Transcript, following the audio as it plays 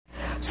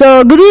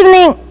So good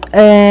evening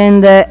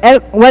and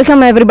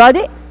welcome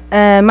everybody.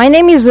 My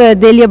name is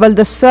Delia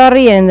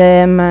Baldassari and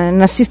I'm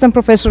an assistant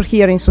professor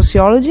here in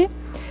sociology.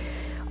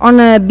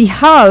 On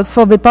behalf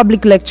of the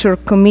Public Lecture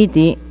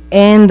Committee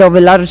and of a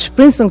large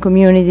Princeton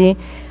community,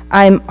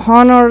 I'm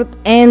honored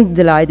and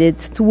delighted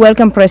to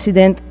welcome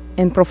President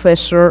and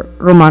Professor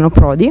Romano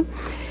Prodi,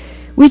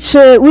 which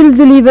will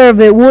deliver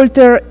the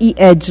Walter E.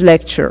 Edge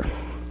Lecture.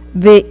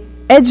 The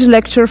Edge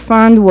Lecture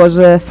Fund was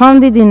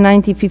founded in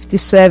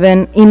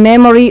 1957 in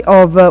memory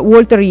of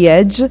Walter E.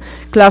 Edge,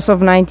 class of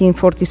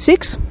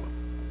 1946.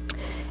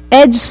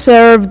 Edge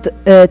served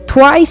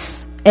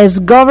twice as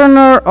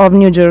governor of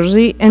New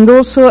Jersey and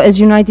also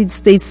as United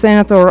States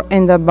Senator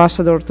and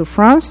ambassador to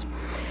France.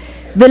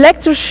 The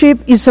lectureship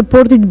is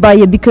supported by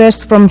a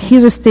bequest from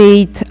his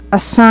estate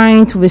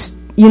assigned to the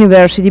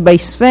university by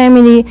his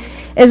family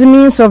as a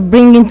means of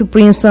bringing to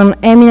Princeton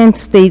eminent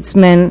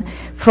statesmen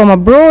from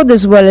abroad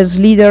as well as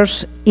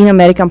leaders in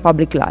American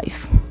public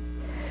life.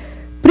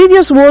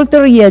 Previous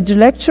Walter E. Edge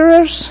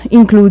lecturers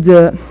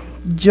include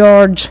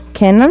George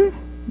Kennan,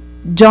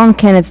 John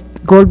Kenneth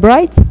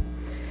Galbraith,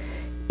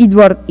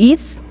 Edward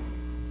Heath,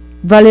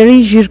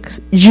 Valéry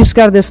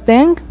Giscard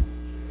d'Estaing,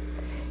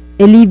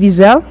 Elie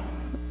Wiesel,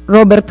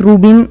 Robert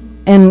Rubin,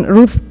 and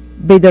Ruth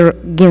Bader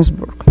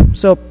Ginsburg.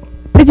 So,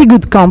 pretty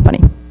good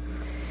company.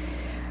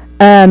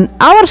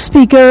 Our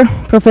speaker,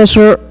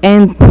 Professor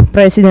and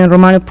President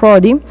Romano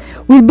Prodi,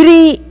 will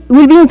be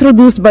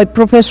introduced by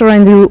Professor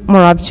Andrew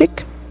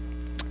Moravcsik.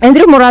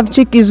 Andrew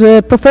Moravcsik is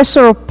a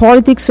professor of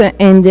politics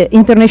and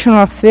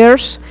international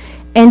affairs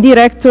and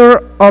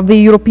director of the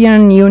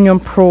European Union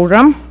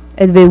program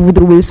at the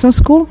Woodrow Wilson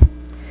School.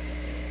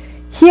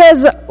 He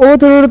has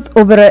authored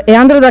over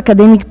 100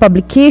 academic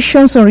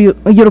publications on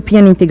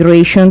European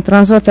integration,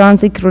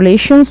 transatlantic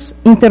relations,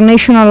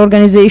 international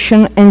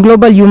organization, and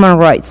global human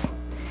rights.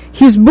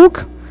 His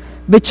book,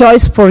 The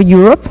Choice for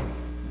Europe,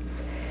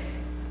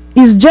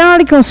 is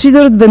generally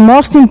considered the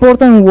most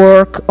important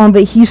work on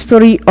the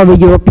history of the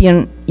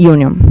European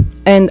Union.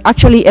 And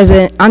actually, as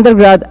an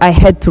undergrad, I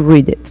had to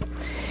read it.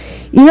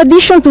 In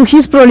addition to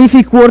his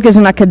prolific work as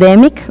an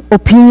academic,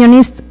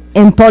 opinionist,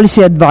 and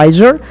policy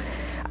advisor,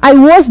 I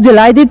was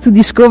delighted to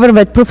discover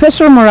that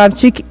Professor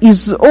Moravcsik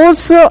is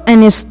also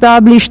an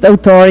established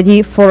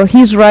authority for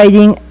his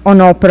writing on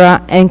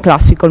opera and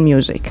classical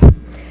music,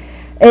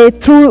 a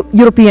true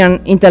European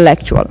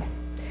intellectual.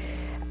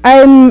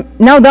 I'm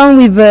now done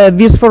with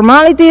these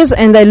formalities,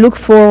 and I look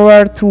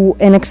forward to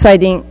an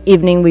exciting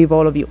evening with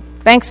all of you.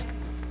 Thanks.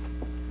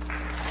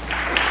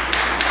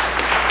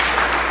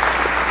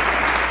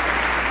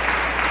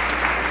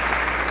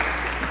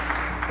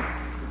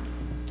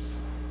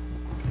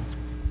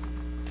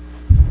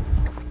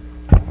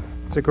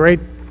 It's a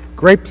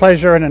great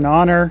pleasure and an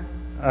honor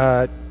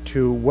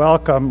to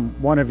welcome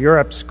one of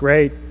Europe's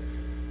great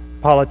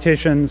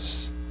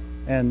politicians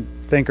and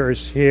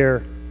thinkers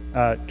here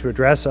to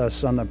address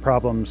us on the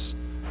problems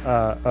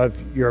of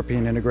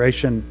European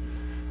integration.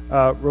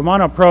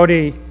 Romano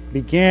Prodi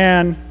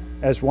began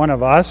as one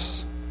of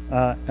us,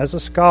 as a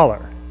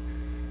scholar.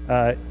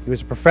 He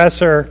was a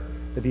professor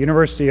at the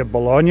University of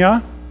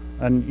Bologna,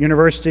 a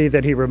university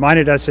that he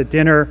reminded us at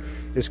dinner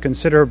is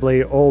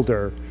considerably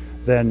older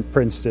than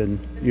Princeton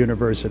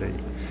University.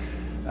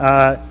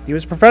 He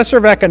was professor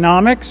of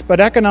economics, but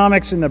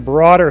economics in the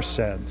broader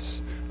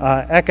sense.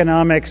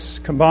 Economics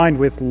combined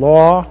with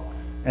law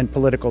and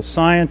political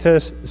science,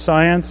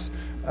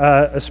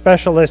 a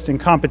specialist in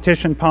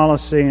competition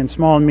policy and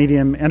small and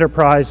medium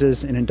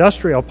enterprises and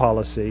industrial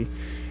policy.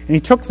 And he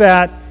took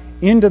that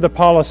into the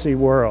policy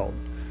world,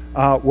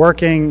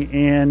 working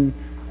in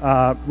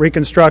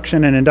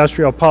reconstruction and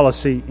industrial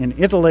policy in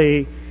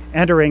Italy,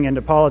 entering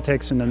into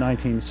politics in the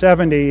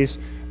 1970s,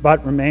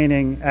 but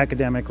remaining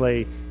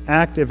academically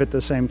active at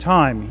the same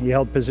time. He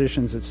held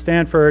positions at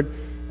Stanford,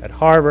 at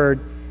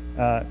Harvard,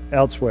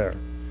 elsewhere.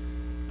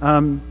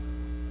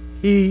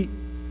 He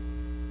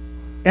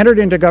entered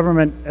into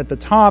government at the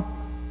top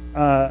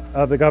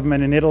of the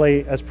government in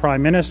Italy as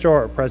prime minister,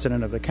 or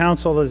president of the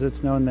council as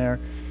it's known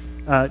there,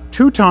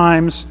 two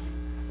times,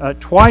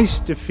 twice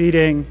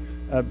defeating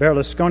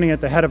Berlusconi at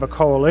the head of a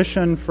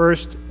coalition,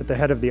 first at the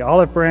head of the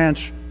Olive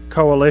Branch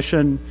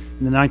coalition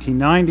in the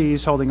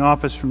 1990s, holding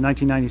office from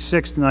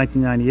 1996 to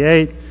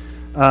 1998,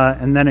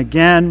 and then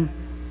again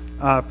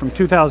from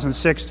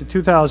 2006 to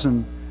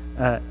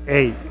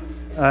 2008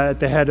 at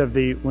the head of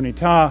the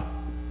Unità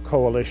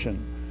coalition.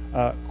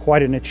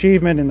 Quite an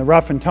achievement in the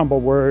rough and tumble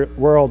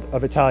world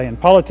of Italian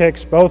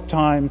politics, both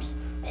times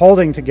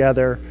holding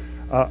together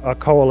a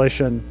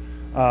coalition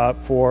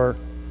for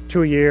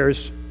 2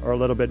 years or a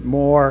little bit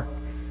more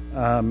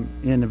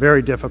in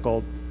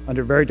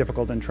under very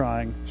difficult and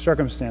trying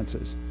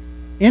circumstances.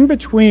 In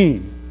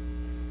between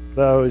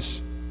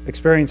those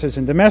experiences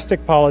in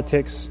domestic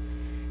politics,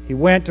 he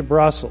went to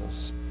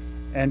Brussels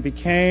and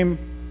became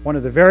one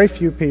of the very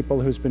few people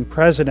who's been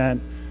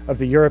president of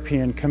the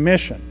European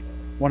Commission,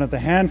 one of the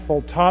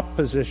handful top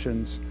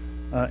positions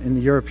in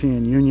the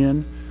European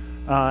Union,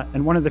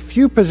 and one of the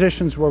few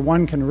positions where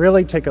one can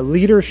really take a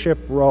leadership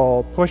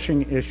role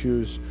pushing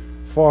issues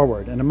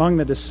forward. And among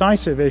the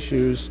decisive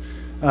issues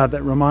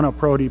that Romano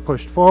Prodi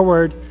pushed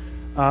forward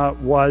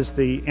was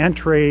the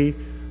entry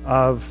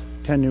of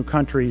 10 new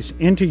countries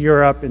into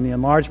Europe in the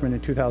enlargement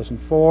in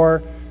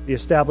 2004, the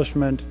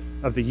establishment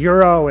of the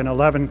euro in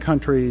 11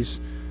 countries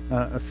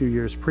a few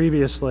years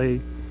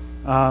previously,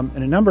 and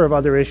a number of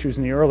other issues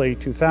in the early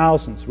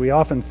 2000s. We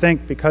often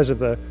think, because of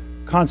the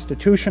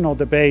constitutional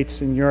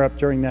debates in Europe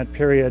during that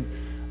period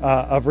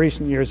of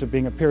recent years, of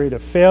being a period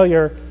of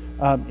failure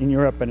in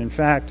Europe, but in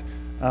fact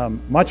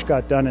much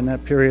got done in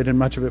that period, and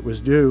much of it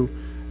was due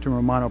to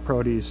Romano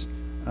Prodi's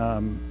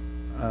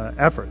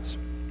efforts.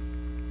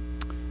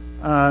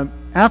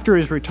 After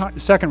his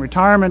second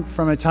retirement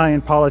from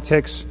Italian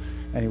politics,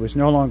 and he was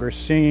no longer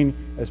seen,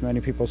 as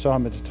many people saw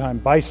him at the time,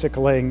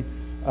 bicycling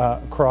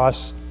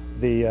across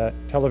the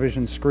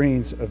television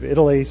screens of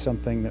Italy,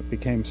 something that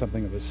became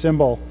something of a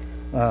symbol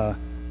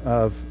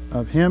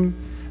of him.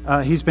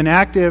 He's been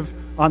active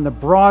on the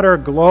broader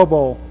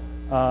global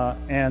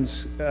and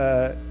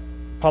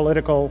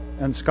political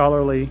and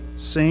scholarly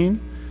scene.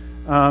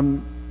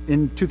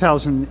 In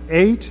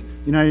 2008,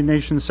 United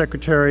Nations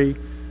Secretary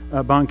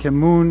Ban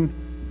Ki-moon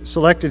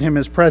selected him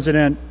as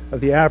president of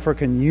the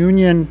African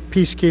Union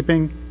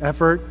peacekeeping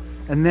effort,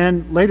 and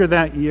then later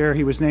that year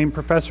he was named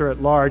professor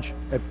at large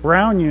at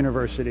Brown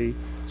University,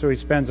 so he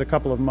spends a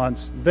couple of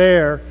months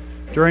there,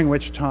 during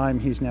which time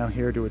he's now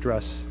here to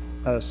address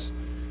us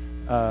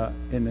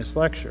in this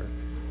lecture.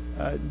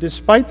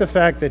 Despite the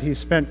fact that he's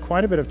spent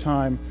quite a bit of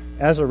time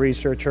as a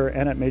researcher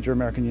and at major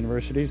American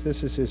universities,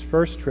 this is his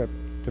first trip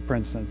to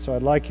Princeton, so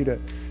I'd like you to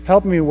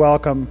help me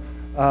welcome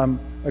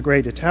a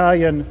great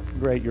Italian, a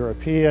great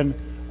European,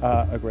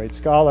 a great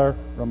scholar,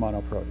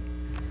 Romano Prodi.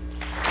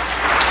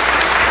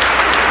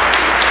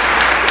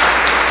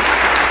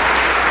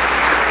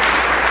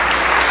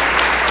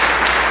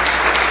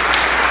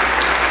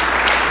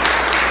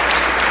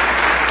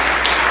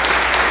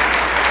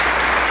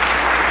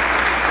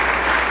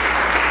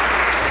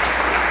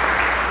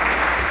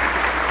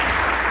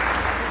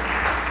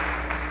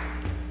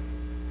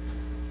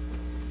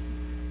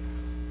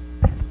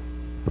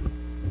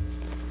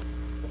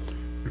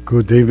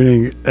 Good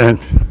evening, and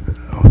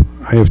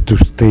I have to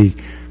stay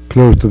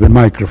close to the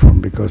microphone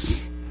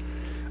because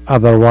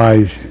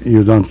otherwise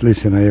you don't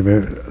listen. I have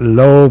a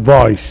low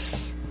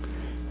voice.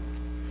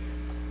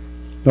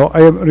 No,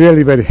 I am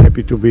really very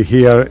happy to be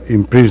here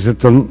in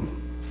Princeton.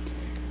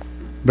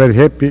 Very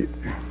happy,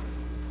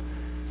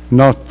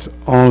 not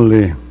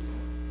only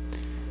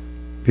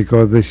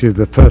because this is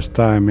the first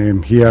time I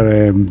am here,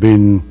 I have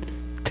been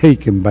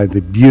taken by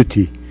the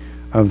beauty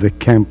of the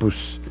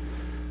campus,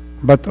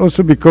 but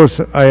also because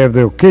I have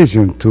the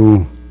occasion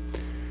to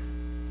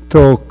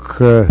talk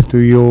to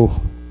you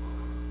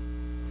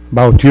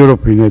about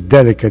Europe in a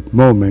delicate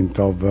moment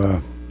of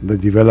the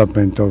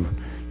development of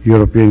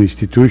European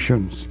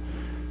institutions,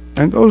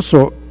 and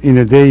also in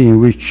a day in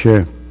which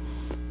the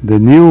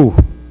new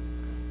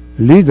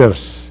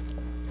leaders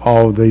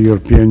of the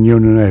European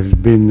Union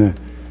have been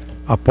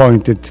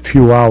appointed a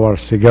few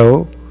hours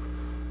ago,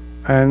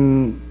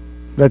 and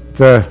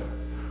that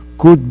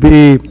could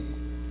be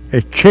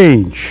a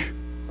change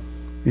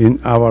in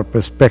our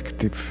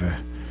perspective.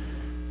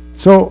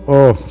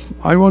 So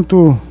I want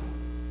to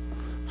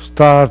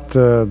start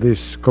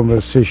this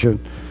conversation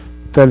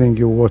telling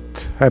you what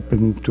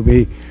happened to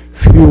me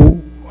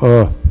few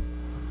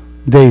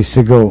days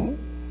ago.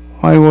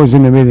 I was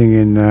in a meeting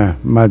in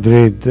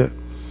Madrid,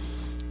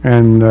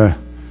 and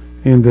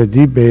in the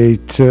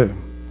debate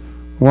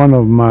one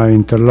of my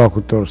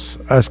interlocutors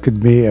asked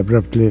me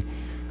abruptly,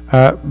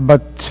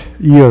 but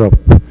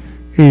Europe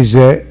is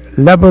a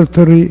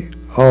laboratory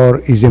or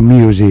is a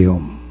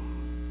museum?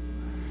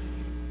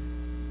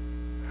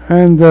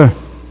 And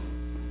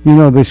you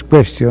know, this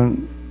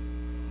question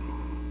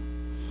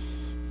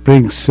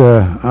brings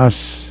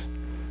us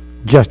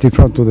just in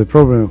front of the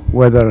problem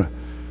whether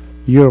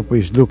Europe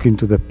is looking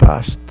to the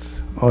past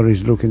or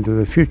is looking to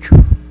the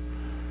future.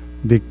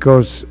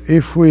 Because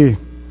if we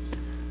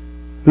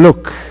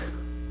look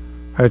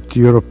at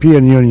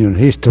European Union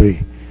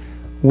history,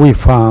 we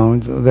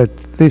found that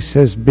this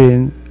has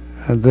been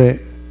the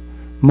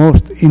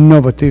most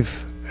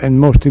innovative and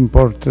most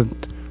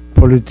important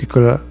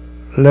political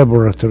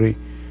laboratory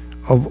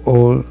of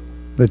all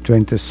the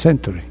 20th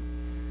century.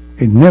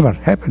 It never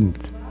happened.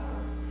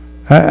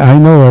 I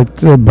know it,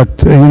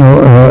 but you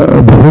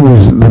know, the thing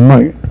is, the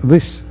mic.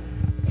 This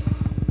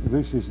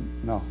is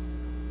no,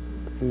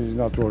 this is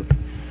not working.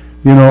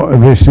 You know,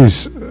 this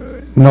is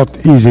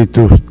not easy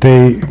to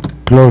stay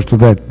close to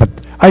that, but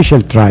I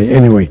shall try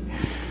anyway.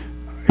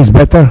 It's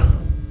better.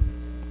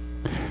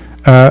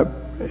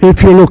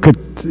 If you look at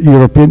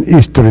European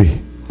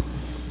history,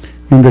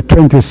 in the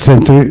 20th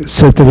century,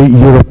 certainly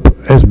Europe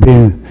has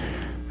been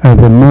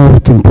the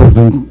most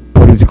important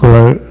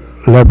political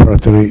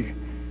laboratory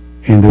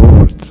in the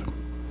world.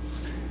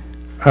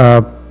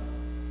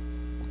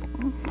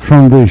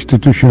 From the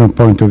institutional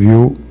point of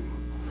view,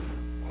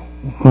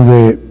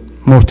 the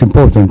most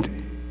important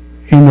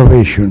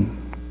innovation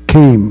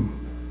came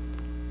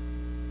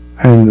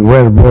and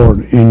were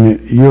born in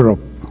Europe.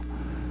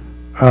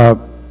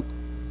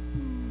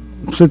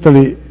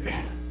 certainly,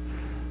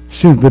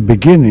 since the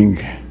beginning,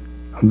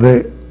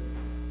 the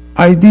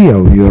idea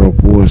of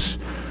Europe was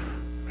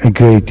a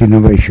great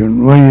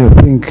innovation. When you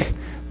think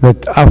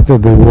that after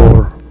the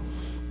war,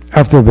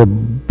 after the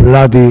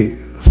bloody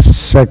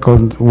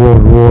Second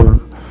World War,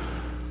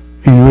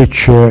 in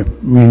which you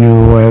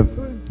have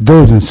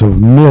dozens of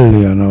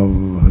millions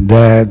of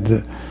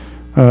dead,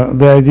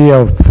 the idea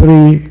of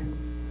three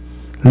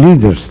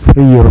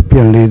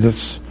European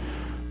leaders,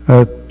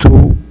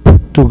 to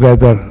put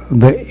together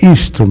the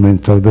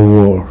instrument of the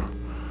war,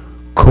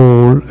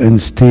 coal and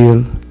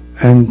steel,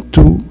 and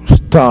to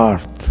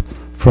start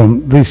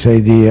from this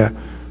idea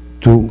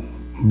to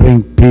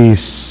bring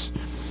peace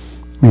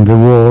in the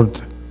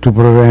world, to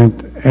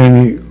prevent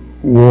any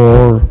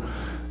war.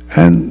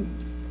 And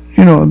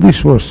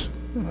this was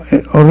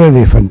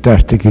already a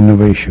fantastic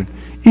innovation.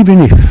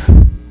 Even if,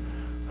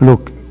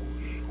 look,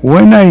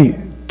 when I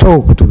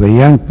talk to the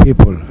young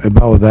people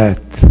about that,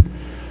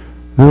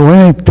 when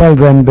I tell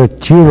them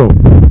that Europe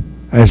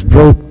has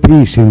brought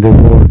peace in the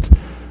world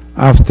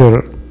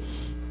after,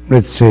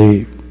 let's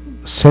say,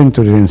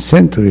 century and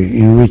century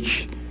in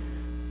which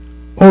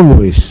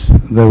always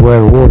there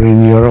were war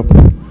in Europe,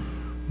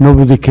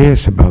 nobody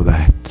cares about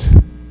that.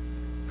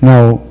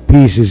 Now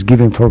peace is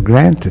given for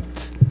granted.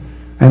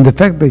 And the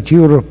fact that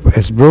Europe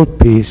has brought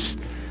peace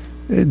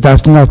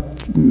does not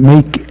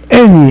make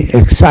any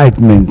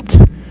excitement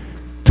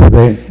to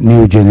the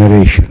new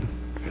generation.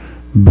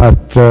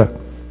 But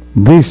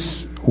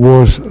this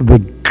was the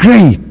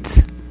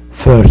great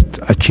first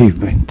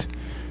achievement,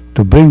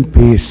 to bring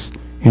peace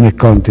in a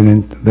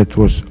continent that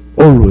was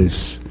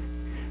always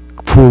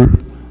full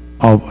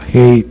of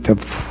hate,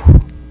 of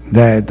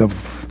death,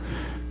 of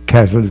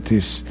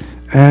casualties.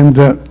 And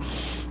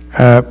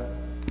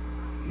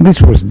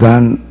this was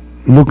done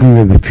looking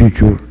at the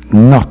future,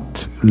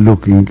 not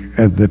looking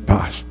at the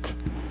past.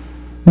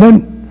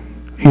 Then,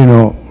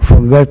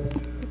 from that,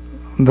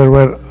 there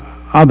were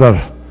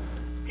other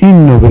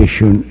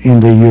innovation in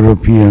the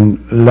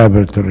European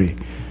laboratory.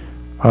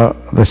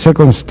 The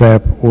second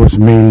step was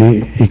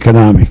mainly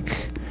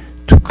economic,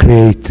 to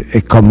create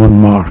a common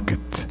market.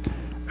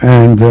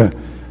 And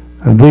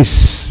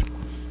this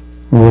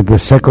was the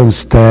second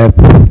step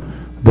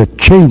that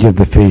changed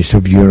the face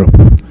of Europe,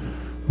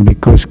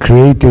 because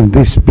creating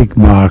this big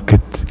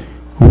market,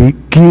 we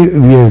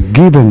are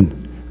given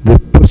the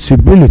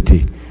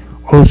possibility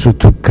also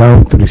to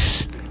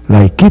countries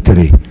like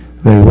Italy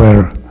that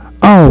were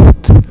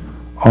out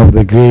of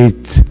the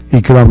great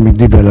economic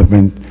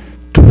development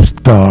to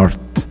start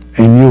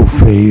a new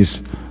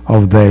phase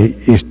of their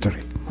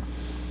history.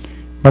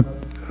 But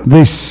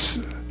this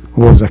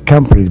was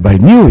accompanied by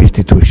new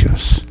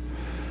institutions.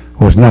 It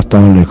was not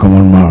only a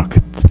common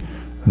market.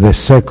 The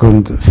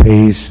second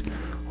phase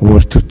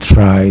was to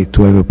try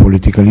to have a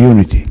political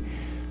unity.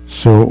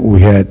 So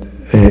we had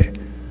a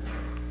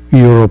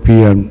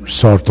European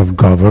sort of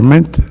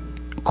government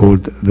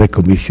called the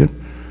Commission,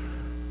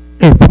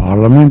 a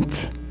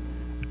parliament,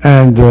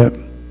 and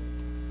the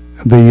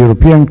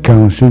European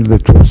Council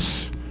that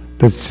was,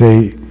 let's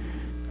say,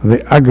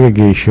 the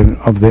aggregation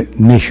of the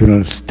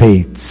national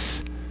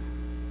states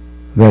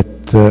that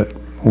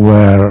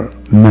were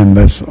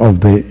members of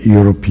the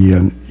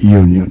European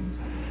Union.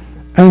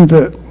 And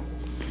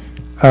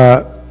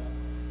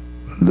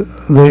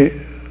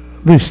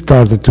this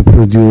started to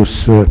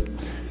produce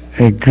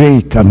a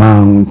great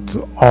amount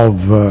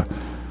of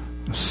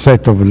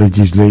set of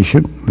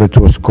legislation that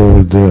was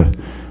called,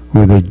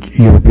 with the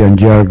European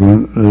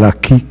jargon,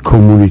 l'acquis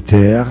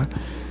communautaire,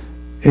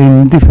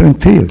 in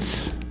different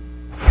fields,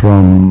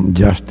 from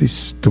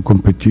justice to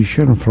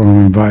competition, from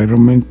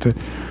environment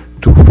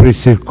to free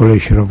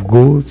circulation of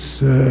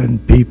goods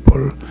and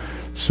people.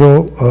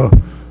 So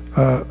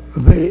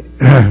the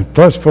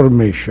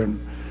transformation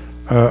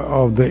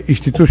of the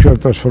institutional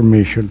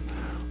transformation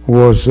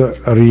was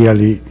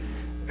really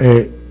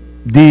a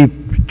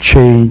deep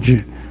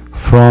change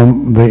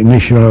from the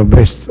national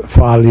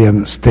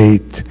Westphalian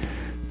state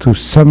to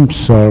some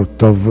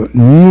sort of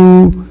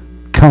new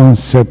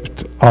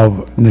concept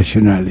of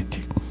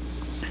nationality.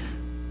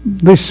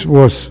 This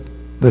was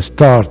the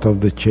start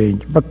of the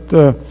change, but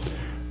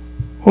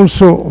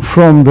also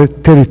from the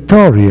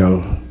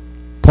territorial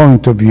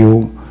point of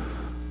view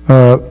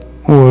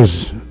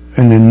was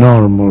an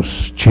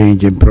enormous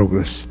change and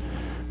progress.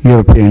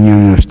 European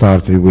Union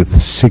started with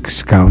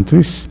 6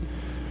 countries: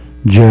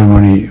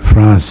 Germany,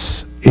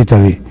 France,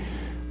 Italy,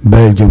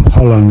 Belgium,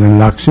 Holland, and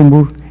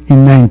Luxembourg.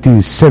 In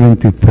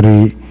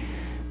 1973,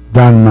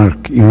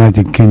 Denmark,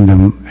 United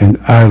Kingdom, and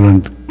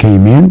Ireland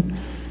came in.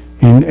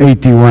 In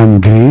 81,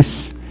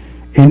 Greece.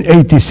 In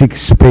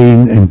 86,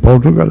 Spain and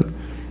Portugal.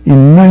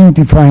 In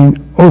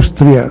 95,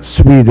 Austria,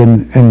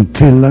 Sweden, and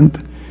Finland.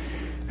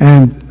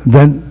 And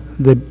then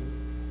the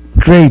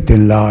great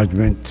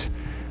enlargement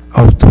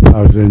of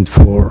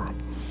 2004,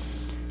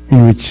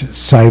 in which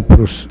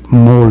Cyprus,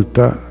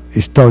 Malta,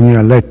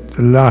 Estonia,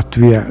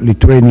 Latvia,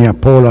 Lithuania,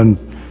 Poland,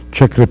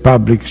 Czech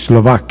Republic,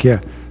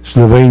 Slovakia,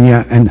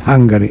 Slovenia, and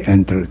Hungary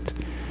entered.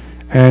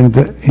 And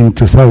in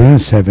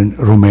 2007,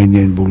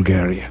 Romania and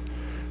Bulgaria.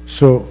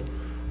 So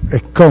a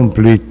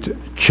complete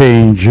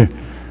change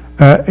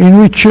in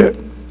which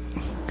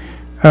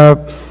the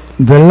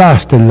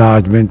last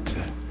enlargement,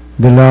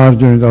 the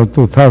enlargement of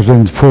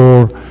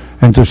 2004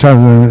 and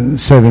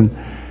 2007,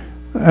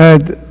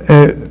 had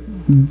a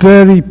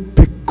very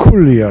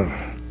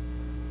peculiar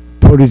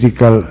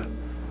political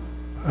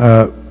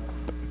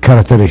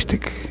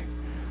characteristic.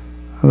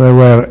 There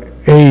were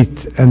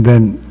 8 and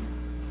then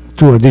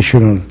 2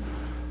 additional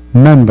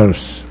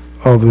members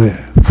of the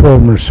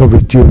former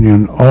Soviet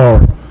Union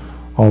or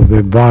of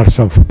the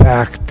Warsaw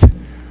Pact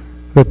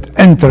that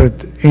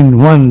entered in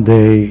one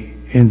day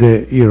in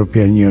the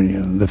European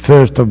Union. The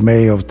 1st of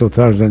May of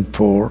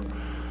 2004,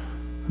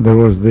 there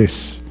was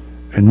this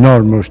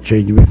enormous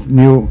change with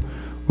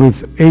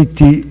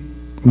 80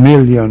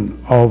 million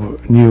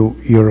of new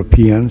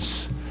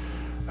Europeans,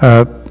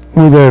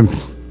 with a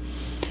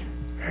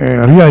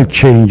real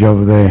change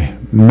of the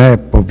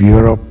map of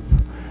Europe,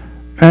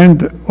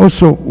 and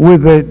also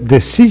with a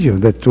decision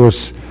that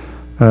was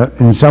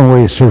in some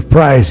way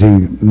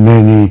surprising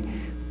many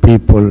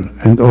people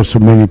and also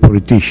many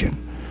politicians.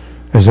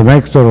 As a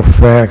matter of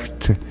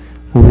fact,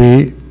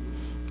 we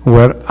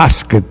were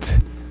asked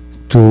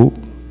to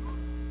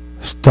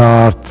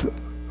start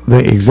the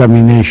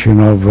examination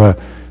of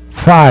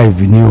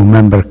 5 new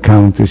member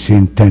countries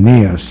in 10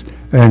 years,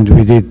 and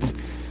we did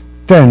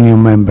 10 new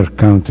member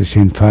countries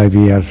in 5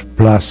 years,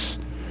 plus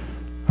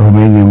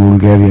Romania and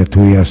Bulgaria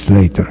 2 years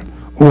later.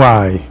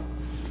 Why?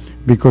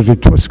 Because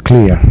it was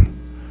clear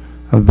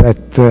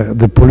that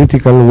the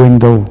political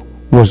window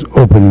was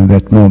open in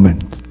that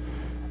moment.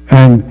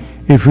 And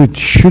if it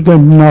should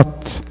have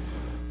not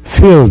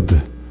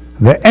filled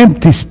the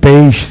empty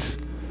space,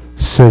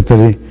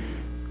 certainly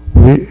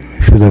we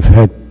should have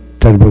had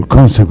terrible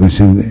consequences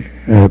in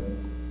the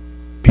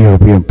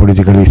European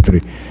political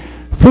history.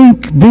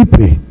 Think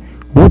deeply.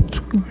 What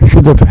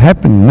should have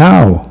happened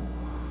now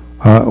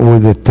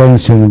with the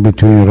tension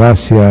between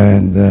Russia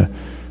and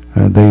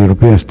the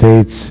European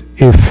states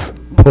if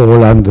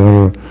Poland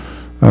or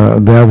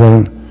the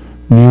other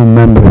new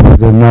members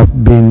would have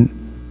not been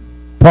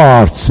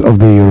parts of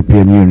the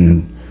European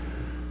Union?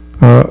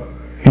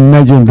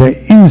 Imagine the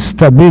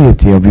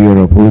instability of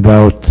Europe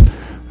without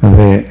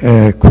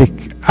the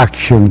quick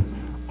action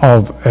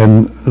of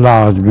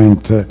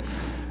enlargement.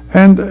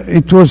 And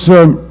it was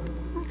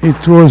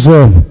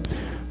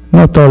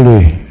not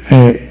only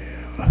a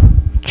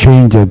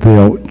change of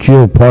the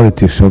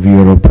geopolitics of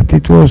Europe, but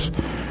it was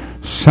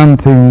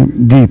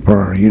something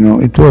deeper.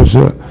 It was,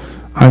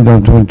 I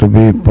don't want to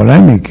be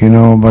polemic,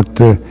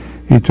 but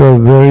it was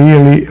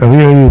really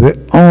the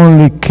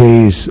only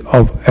case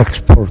of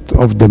export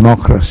of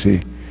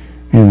democracy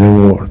in the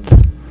world.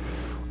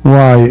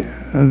 Why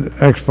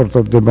export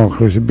of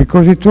democracy?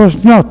 Because it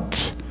was not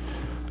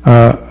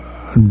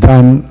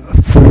done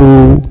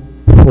through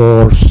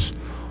force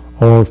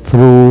or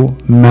through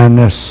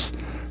menace,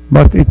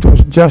 but it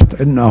was just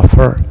an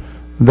offer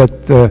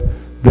that the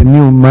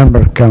new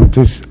member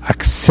countries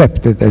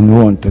accepted and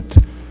wanted.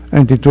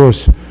 And it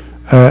was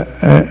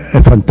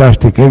a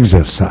fantastic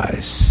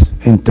exercise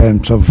in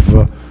terms of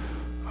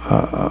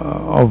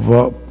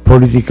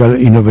political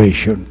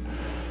innovation.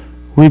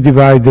 We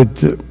divided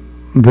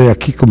the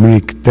acquis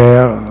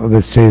communautaire,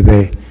 let's say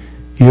the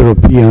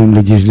European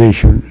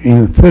legislation,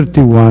 in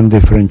 31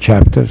 different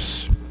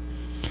chapters.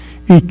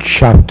 Each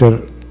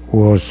chapter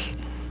was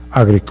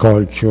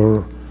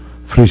agriculture,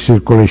 free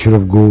circulation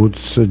of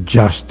goods,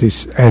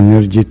 justice,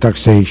 energy,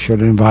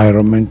 taxation,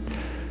 environment.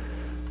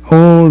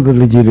 All the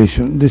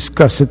legislation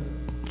discussed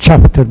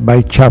chapter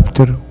by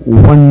chapter,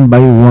 one by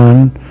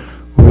one,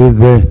 with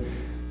the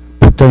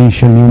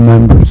potential new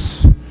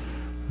members.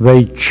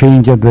 They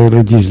changed the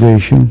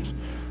legislation.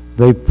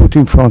 They put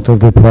in front of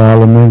the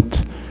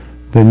parliament.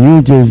 The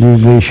new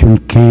legislation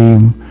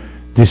came,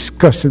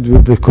 discussed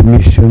with the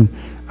commission.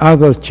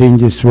 Other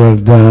changes were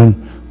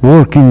done,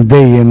 working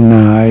day and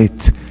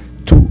night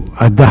to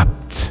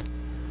adapt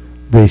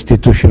the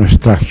institutional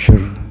structure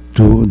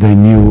to the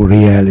new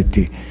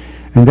reality.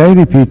 And I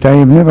repeat, I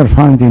have never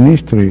found in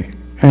history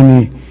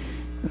any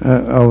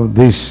of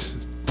this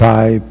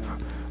type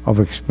of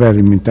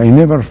experiment. I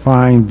never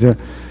find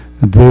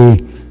the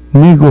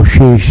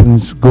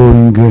negotiations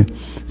going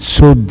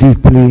so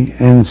deeply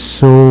and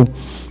so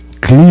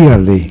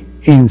clearly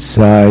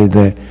inside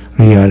the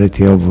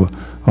reality of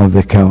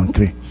the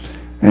country.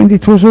 And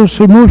it was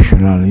also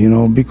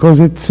emotional, because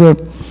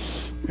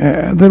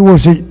there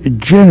was a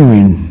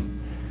genuine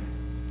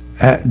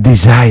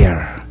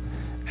desire,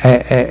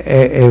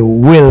 a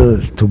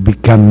will to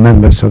become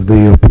members of the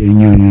European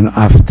Union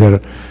after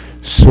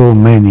so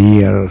many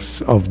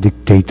years of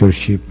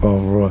dictatorship,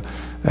 of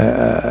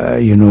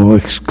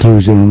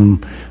exclusion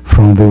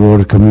from the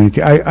world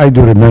community. I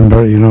do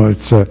remember,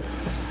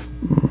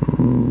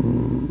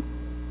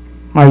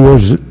 I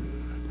was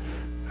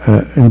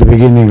in the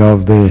beginning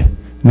of the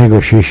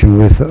negotiation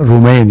with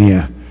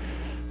Romania,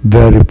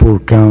 very poor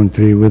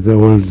country with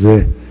all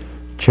the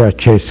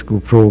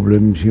Ceausescu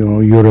problems,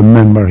 you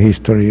remember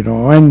history,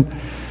 and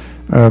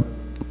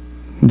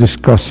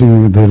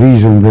discussing the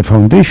reason, the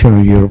foundation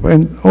of Europe,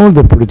 and all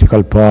the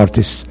political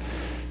parties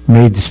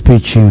made a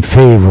speech in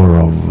favor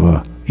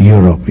of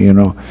Europe, you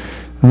know.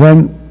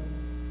 Then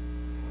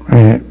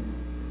a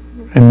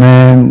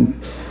man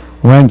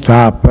went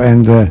up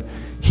and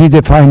he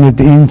defined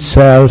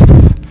himself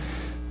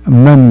a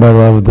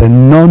member of the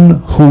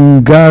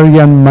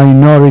non-Hungarian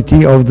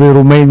minority of the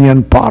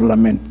Romanian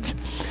parliament.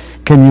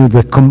 Can you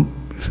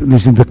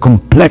listen to the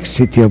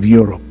complexity of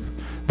Europe,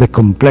 the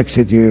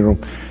complexity of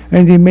Europe.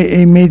 And he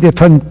made a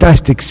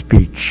fantastic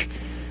speech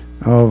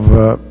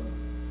of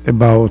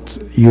about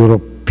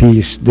Europe,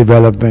 peace,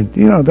 development.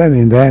 You know, then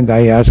in the end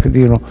I asked,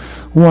 you know,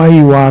 why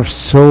you are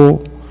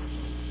so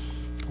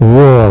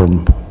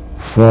warm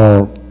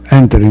for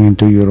entering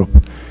into Europe.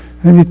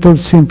 And he told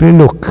simply,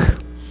 look,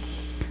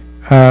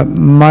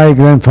 my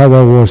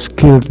grandfather was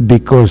killed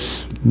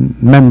because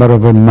member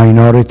of a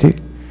minority.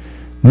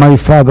 My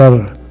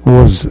father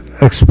was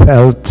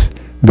expelled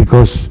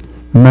because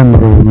member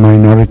of a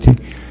minority.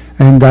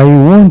 And I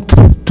want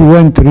to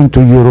enter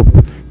into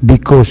Europe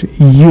because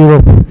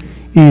Europe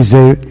is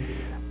a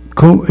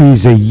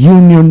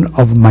union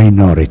of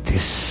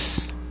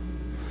minorities.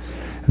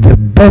 The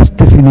best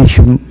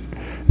definition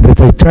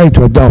that I tried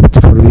to adopt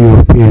for the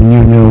European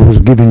Union was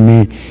given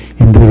me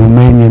in the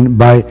Romanian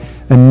by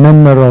a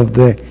member of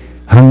the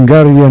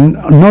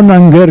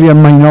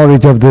non-Hungarian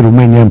minority of the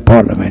Romanian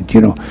parliament,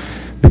 you know,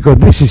 because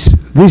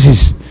this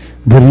is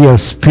the real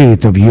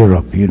spirit of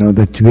Europe, you know,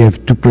 that we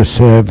have to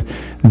preserve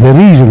the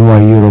reason why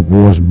Europe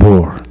was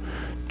born,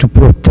 to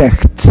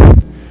protect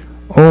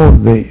all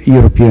the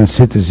European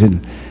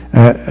citizens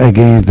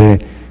against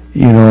the,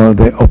 you know,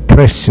 the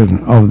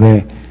oppression of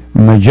the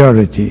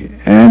majority.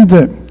 And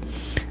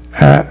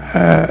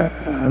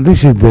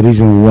this is the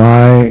reason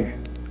why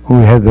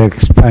we had the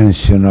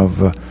expansion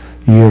of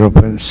Europe,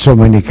 and so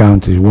many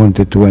countries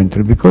wanted to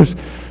enter, because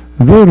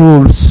the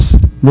rules,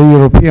 the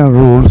European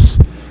rules,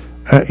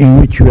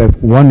 in which you have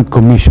one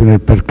commissioner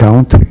per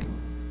country,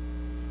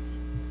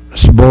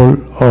 small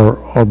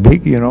or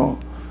big, you know,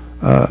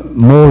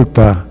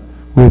 Malta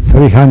with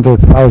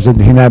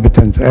 300,000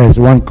 inhabitants has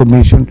one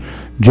commission,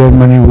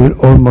 Germany with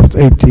almost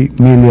 80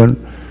 million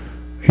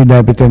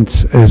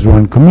inhabitants as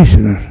one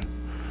commissioner.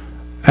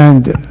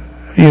 And,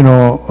 you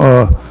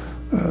know,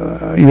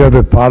 you have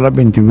a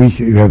parliament in which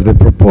you have the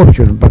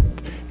proportion, but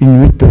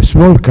in which the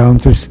small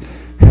countries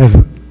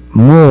have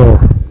more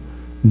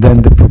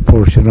than the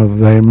proportion of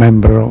their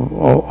member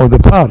of the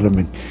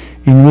parliament,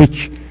 in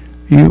which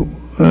you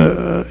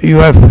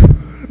have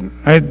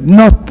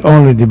not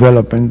only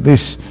development.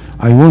 This,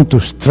 I want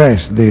to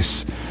stress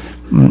this,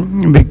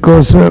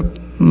 because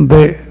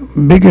the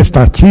biggest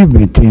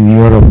achievement in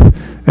Europe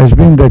has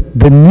been that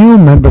the new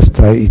member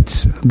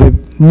states, the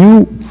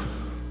new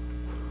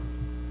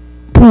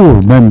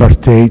poor member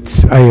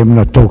states, I am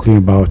not talking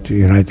about the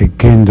United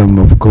Kingdom,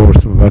 of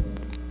course, but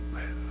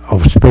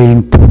of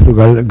Spain,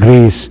 Portugal,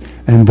 Greece,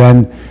 and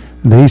then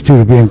the East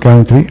European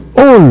country,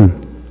 all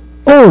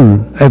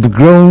have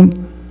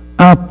grown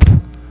up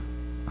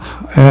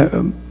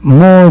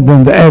more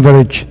than the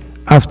average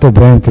after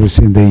the entrance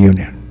in the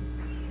Union,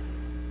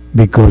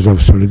 because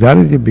of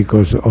solidarity,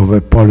 because of a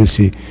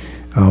policy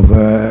of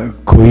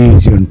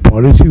cohesion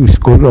policy, which is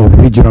called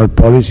regional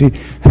policy,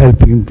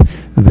 helping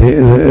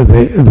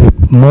the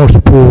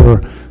most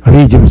poor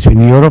regions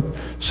in Europe.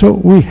 So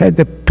we had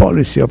a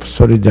policy of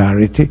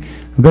solidarity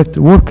that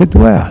worked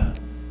well.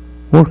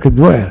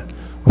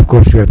 Of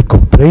course, you have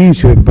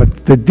complaints,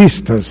 but the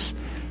distance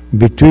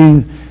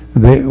between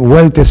the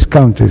wealthiest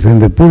countries and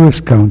the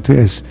poorest countries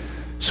has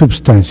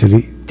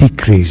substantially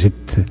decreased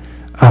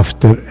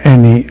after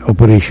any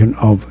operation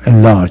of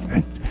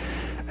enlargement.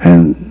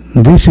 And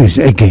this is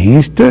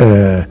against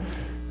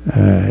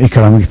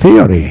economic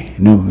theory,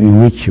 you know,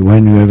 in which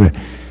when you have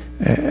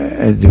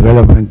a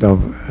development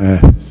of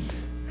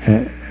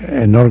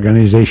an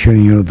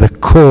organization, you know, the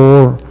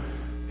core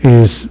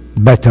is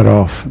better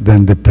off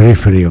than the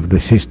periphery of the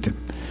system.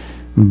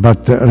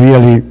 But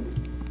really,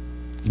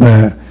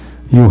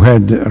 you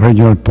had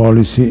regional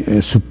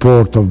policy,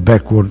 support of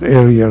backward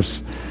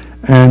areas,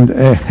 and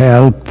a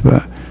help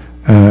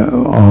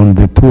on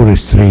the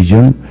poorest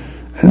region,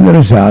 and the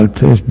result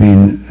has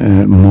been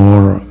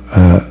more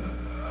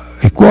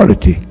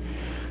equality.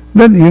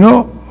 Then, you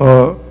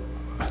know,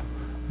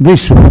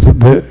 this was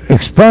the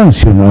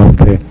expansion of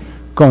the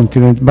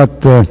continent,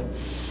 but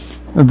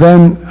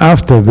then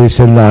after this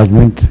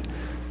enlargement,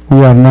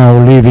 we are now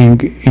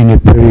living in a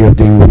period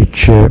in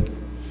which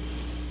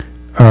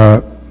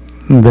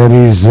there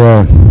is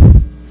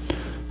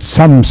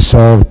some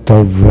sort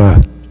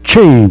of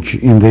change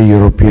in the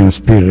European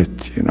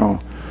spirit, you know.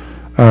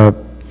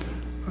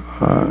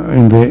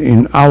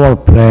 In our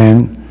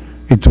plan,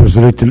 it was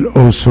written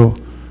also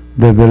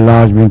that the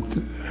enlargement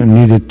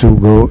needed to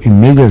go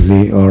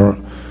immediately or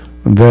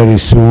very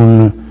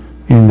soon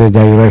in the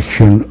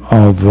direction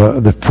of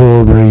the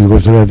former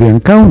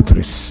Yugoslavian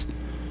countries.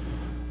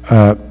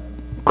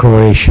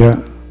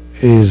 Croatia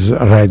is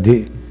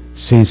ready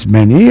since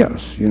many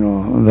years. You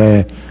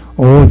know,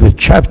 all the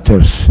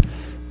chapters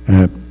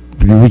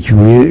in which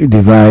we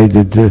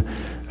divided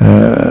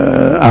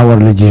our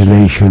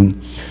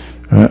legislation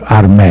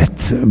are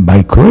met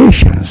by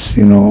Croatians,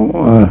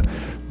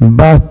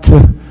 but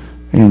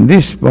in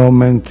this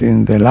moment,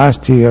 in the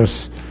last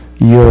years,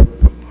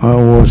 Europe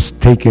was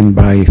taken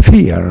by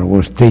fear,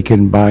 was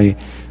taken by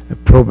a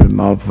problem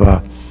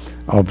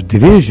of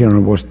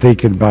division, was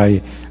taken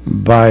by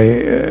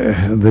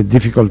the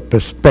difficult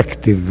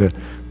perspective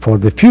for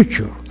the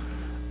future.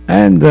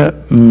 And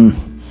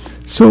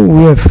so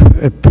we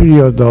have a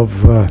period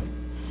of,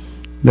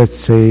 let's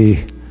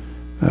say,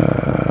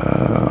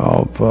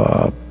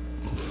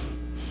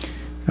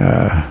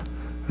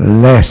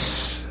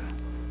 less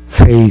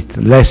faith,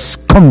 less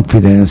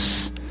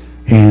confidence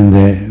in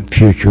the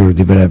future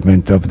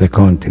development of the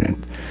continent.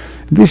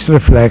 This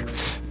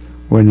reflects,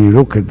 when you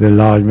look at the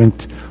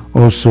enlargement,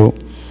 also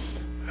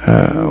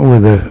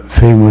with the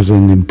famous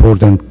and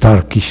important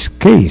Turkish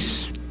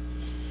case.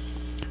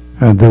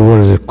 There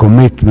was a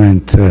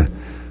commitment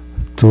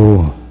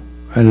to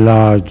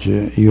enlarge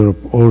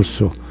Europe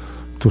also,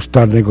 to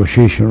start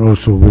negotiation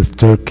also with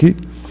Turkey,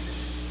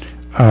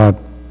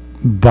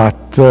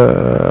 but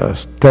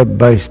step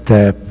by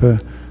step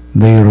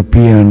the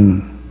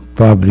European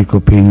public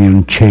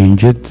opinion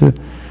changed.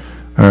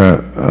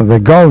 The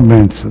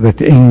governments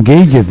that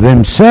engaged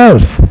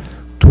themselves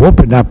to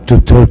open up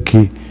to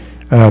Turkey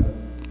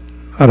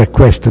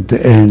requested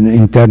an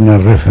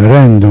internal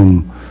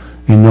referendum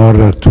in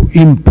order to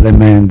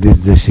implement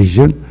this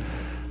decision.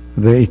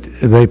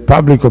 The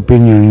public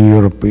opinion in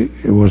Europe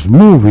was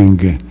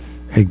moving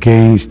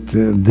against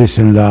this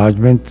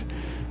enlargement,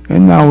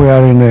 and now we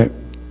are in a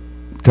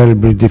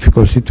terribly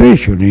difficult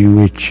situation in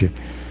which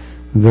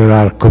there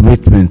are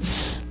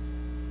commitments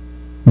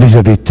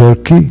vis-à-vis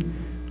Turkey,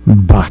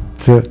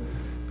 but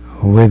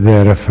with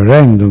the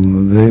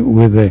referendum,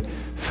 with the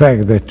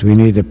fact that we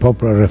need a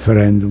popular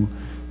referendum,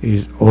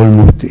 is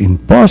almost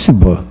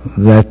impossible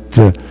that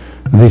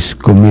this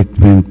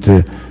commitment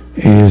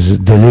is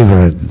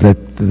delivered,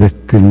 that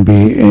can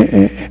be,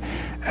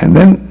 and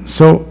then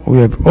so we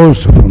have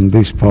also from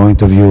this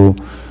point of view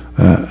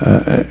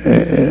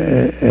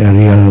a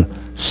real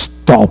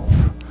stop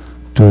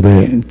to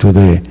the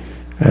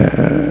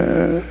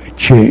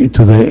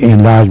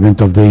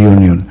enlargement of the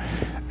Union.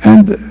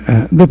 And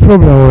the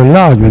problem of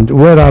enlargement,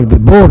 where are the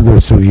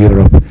borders of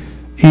Europe,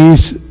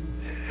 is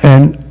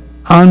an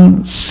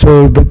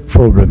unsolved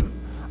problem.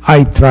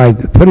 I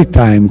tried 3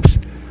 times,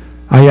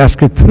 I asked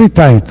 3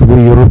 times to the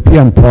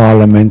European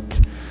Parliament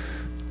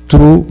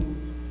to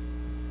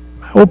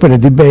open a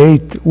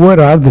debate, where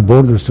are the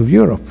borders of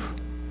Europe?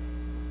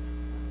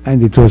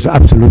 And it was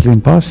absolutely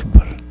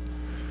impossible,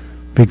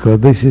 because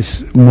this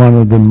is one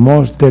of the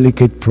most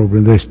delicate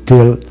problems. There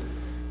still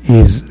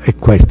is a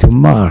question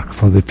mark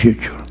for the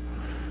future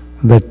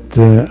that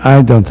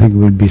I don't think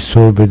will be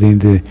solved in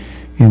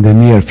the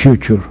near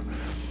future.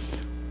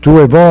 To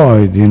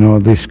avoid,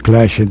 this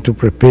clash and to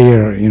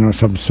prepare,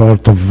 some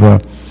sort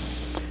of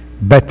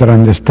better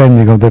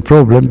understanding of the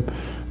problem,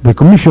 the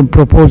Commission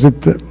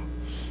proposed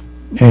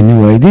a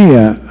new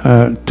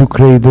idea to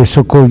create the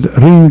so-called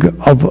Ring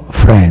of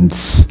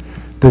Friends.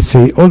 Let's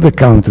say all the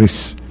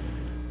countries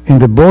in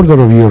the border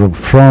of Europe,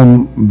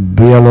 from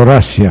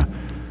Belarusia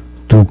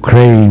to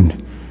Ukraine,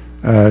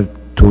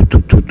 to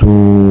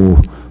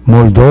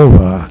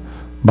Moldova,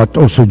 but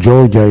also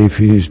Georgia if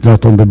it is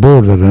not on the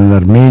border, and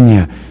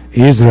Armenia,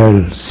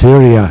 Israel,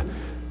 Syria,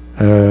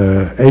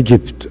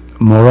 Egypt,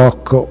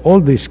 Morocco, all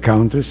these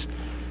countries,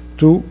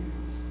 to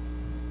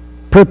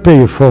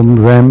prepare from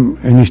them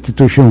an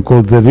institution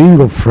called the Ring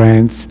of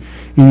Friends,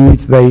 in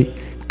which they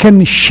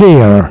can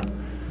share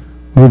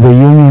with the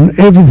Union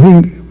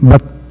everything,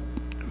 but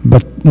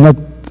not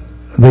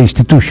the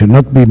institution,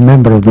 not be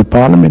member of the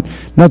Parliament,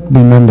 not be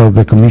member of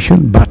the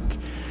Commission, but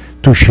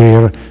to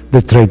share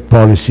the trade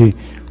policy,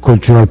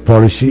 cultural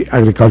policy,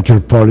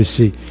 agricultural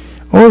policy,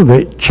 all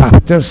the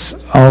chapters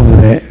of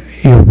the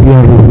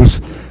European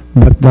rules,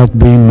 but not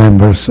being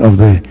members of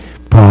the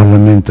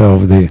Parliament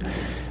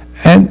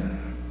and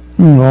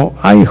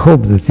I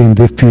hope that in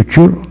the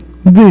future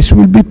this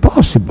will be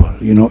possible,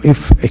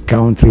 if a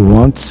country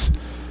wants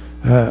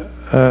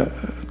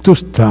to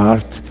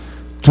start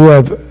to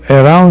have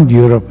around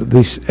Europe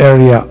this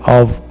area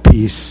of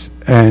peace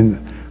and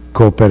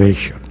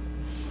cooperation.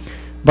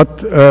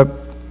 But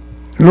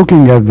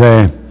looking at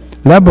the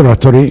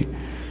laboratory,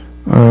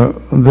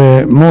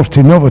 the most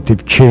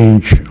innovative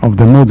change of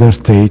the modern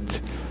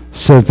state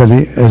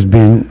certainly has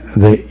been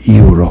the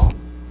euro.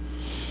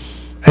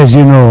 As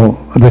you know,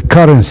 the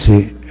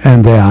currency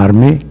and the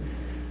army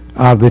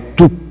are the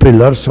 2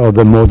 pillars of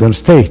the modern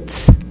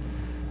state.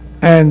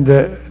 And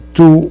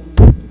to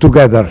put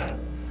together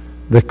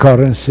the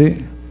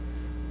currency,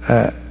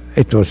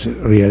 it was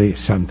really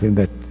something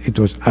that it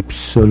was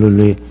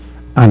absolutely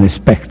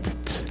unexpected.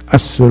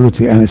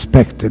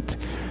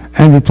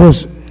 And it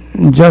was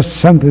just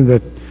something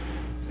that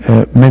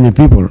many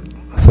people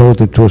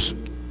thought it was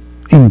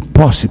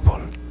impossible.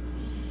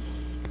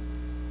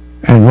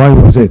 And why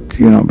was it?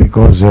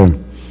 Because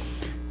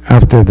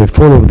after the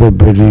fall of the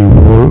Berlin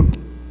Wall,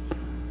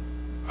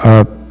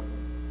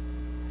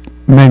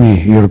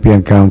 many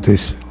European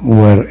countries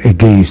were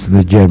against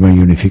the German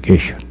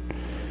unification.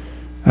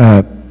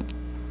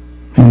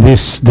 in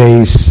these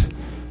days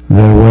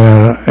there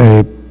were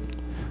a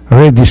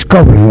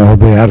rediscovering of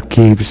the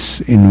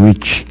archives in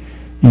which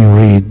you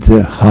read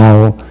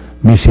how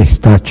Mrs.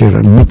 Thatcher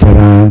and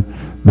Mitterrand,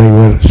 they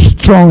were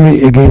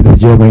strongly against the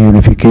German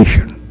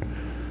unification.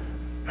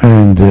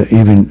 And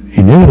even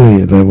in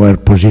Italy there were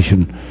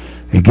positions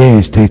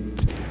against it.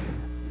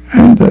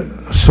 And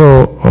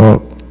so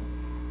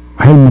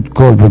Helmut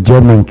Kohl, the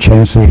German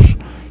Chancellor,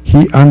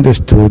 he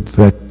understood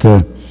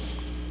that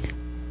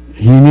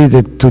he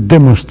needed to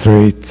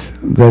demonstrate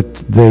that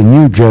the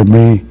new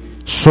Germany,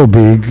 so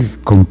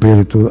big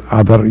compared to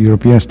other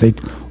European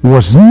states,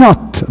 was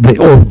not the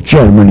old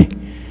Germany.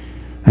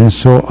 And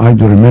so I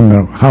do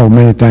remember how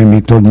many times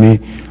he told me,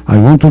 I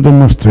want to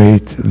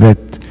demonstrate that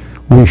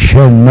we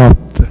shall not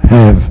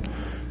have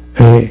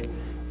a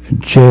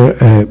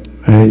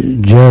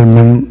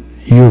German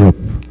Europe,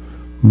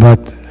 but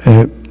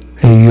a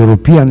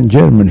European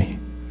Germany,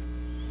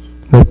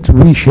 that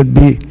we should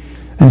be.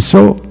 And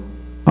so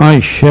I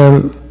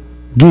shall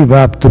give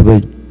up to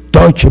the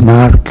Deutsche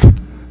Mark,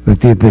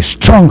 that is the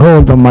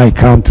stronghold of my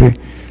country,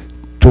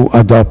 to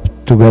adopt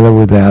together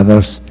with the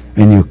others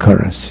a new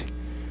currency.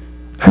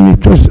 And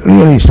it was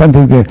really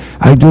something that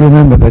I do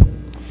remember that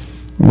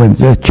when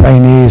the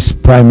Chinese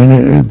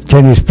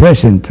Chinese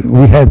president,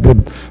 we had the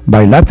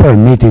bilateral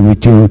meeting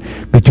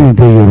between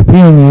the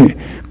European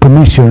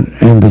Commission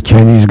and the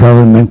Chinese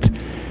government.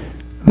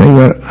 They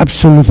were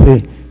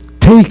absolutely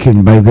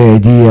taken by the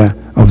idea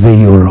of the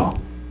euro.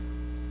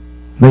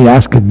 They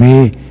asked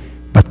me,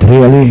 but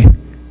really,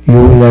 you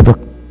will have a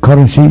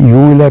currency, you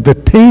will have a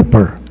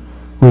paper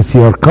with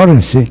your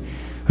currency.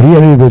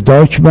 Really, the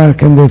Deutsche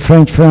Mark and the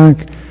French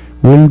franc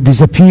will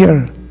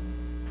disappear.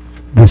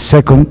 The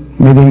second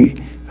meeting,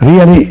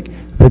 really,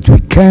 that we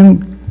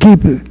can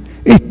keep it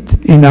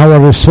in our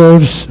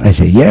reserves. I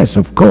say, yes,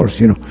 of course,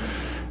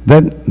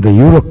 Then the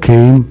euro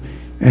came,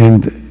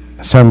 and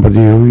somebody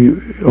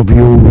of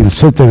you will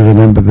certainly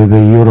remember that the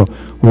euro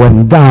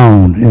went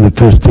down in the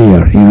first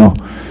year,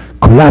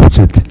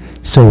 collapsed.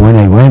 So when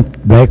I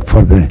went back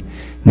for the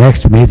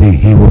next meeting,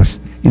 he was,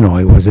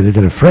 I was a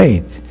little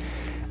afraid.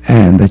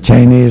 And the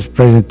Chinese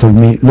president told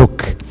me,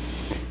 look,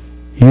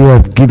 you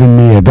have given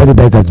me a very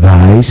bad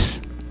advice,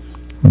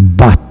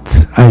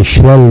 but I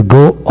shall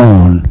go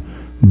on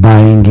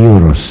buying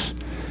euros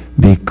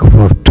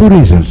for two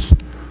reasons.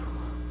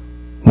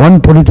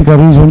 One political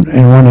reason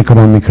and one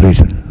economic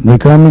reason. The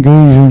economic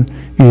reason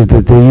is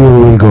that the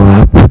euro will go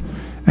up,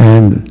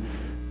 and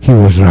he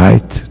was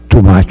right,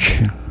 too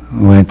much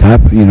went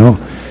up,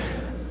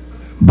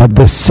 But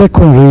the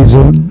second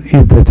reason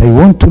is that I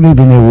want to live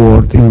in a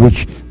world in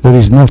which there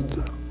is not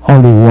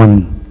only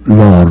one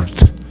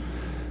Lord.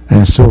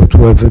 And so to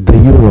have the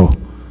euro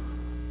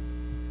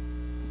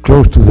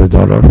close to the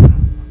dollar,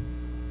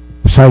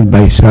 side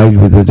by side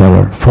with the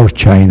dollar, for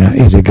China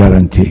is a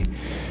guarantee.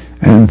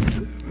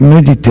 And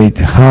meditate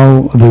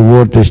how the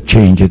world has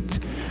changed.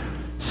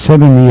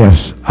 7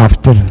 years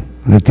after,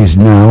 that is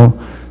now,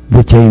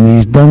 the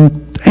Chinese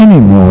don't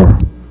anymore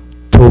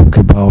talk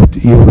about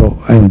euro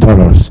and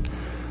dollars.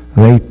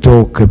 They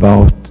talk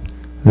about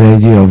the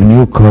idea of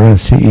new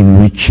currency in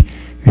which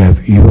you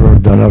have euro,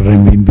 dollar,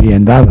 renminbi,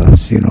 and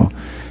others,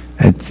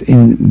 It's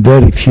in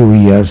very few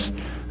years,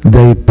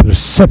 the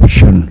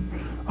perception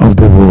of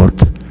the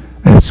world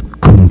has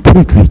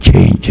completely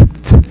changed.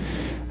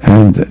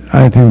 And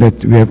I think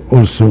that we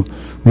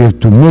have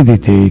to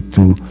meditate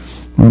to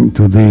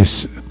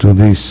this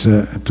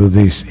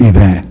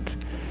event.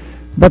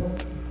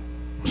 But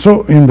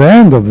so in the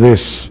end of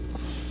this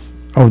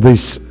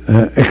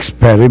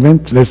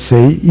experiment, let's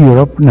say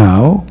Europe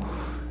now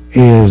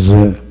is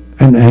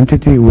an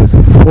entity with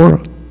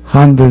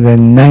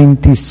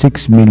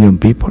 496 million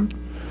people,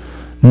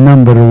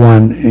 number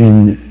one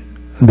in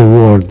the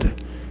world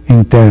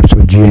in terms of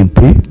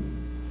GNP,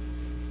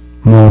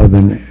 more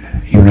than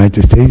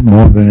United States,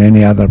 more than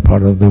any other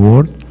part of the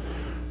world,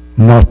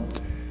 not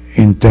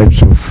in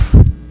terms of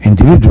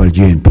individual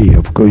GNP,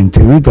 of course,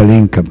 individual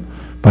income,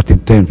 but in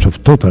terms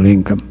of total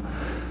income.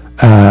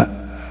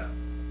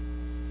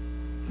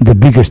 The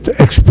biggest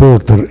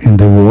exporter in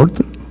the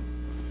world,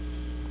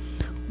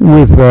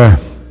 with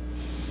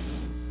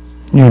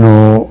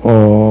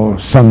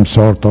some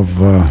sort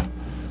of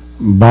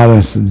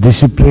balanced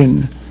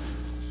discipline,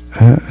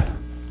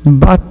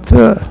 but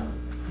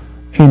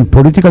in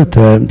political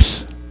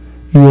terms,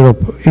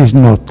 Europe is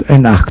not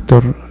an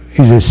actor,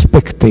 is a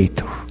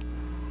spectator.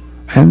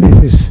 And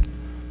this is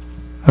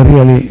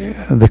really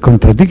the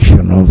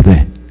contradiction of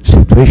the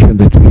situation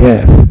that we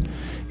have.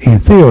 In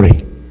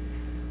theory,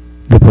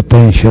 the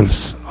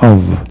potentials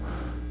of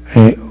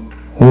a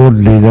world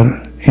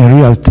leader, in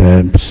real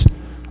terms,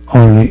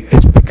 only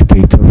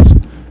spectators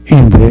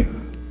in the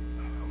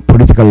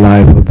political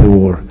life of the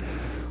world.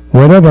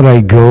 Wherever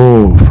I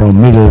go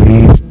from Middle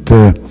East,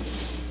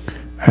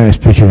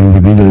 especially in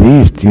the Middle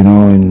East,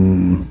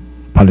 in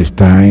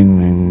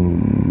Palestine,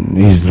 in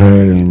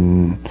Israel,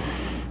 in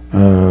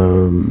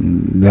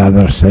the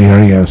other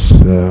areas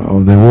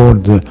of the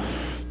world,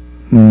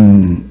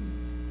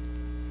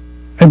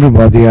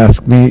 everybody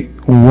asks me,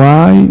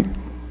 why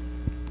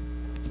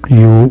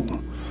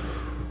you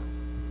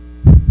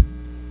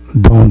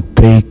don't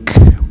take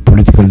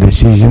political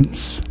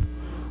decisions.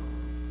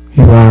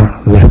 You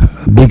are the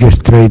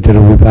biggest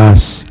trader with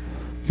us,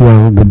 you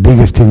are the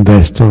biggest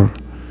investor,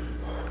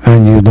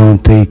 and you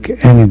don't take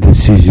any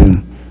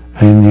decision,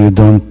 and you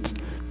don't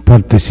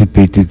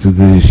participate to the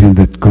decisions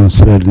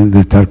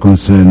that are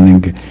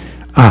concerning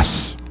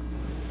us.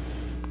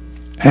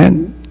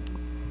 And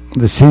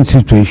the same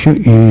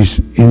situation is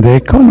in the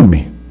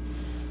economy.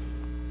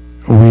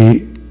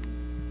 We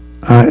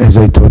are, as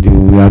I told you,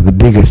 we are the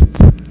biggest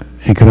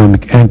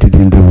economic entity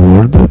in the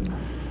world.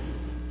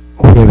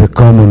 We have a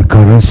common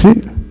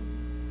currency,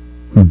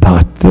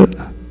 but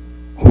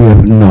we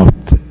have not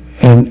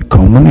a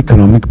common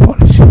economic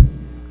policy.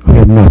 We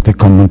have not a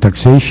common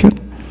taxation.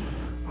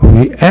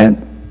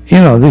 And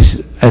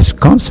this as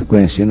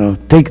consequence,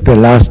 take the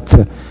last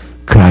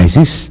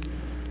crisis.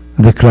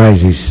 The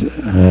crisis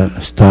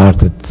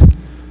started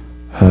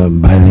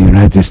by the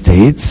United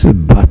States,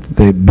 but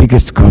the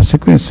biggest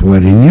consequence were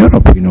in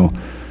Europe.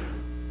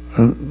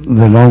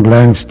 The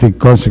long-lasting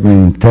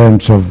consequence in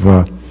terms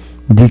of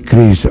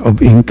decrease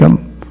of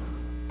income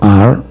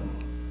are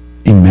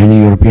in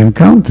many European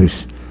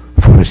countries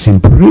for a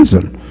simple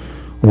reason.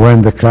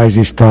 When the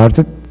crisis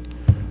started,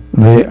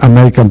 the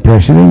American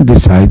president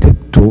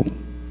decided to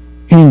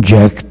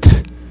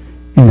inject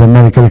in the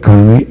American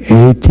economy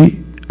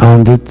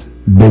 $100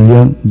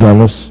 billion.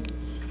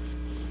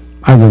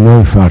 I don't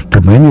know if are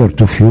too many or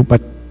too few,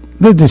 but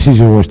the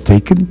decision was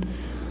taken.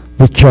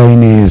 The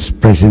Chinese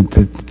president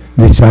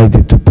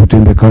decided to put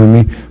in the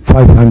economy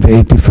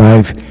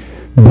 $585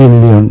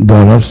 billion,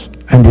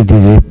 and they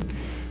did it.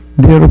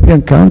 The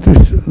European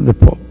countries, the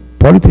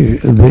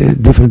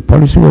different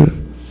policies were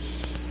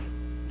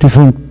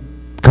different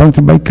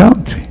country by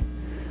country.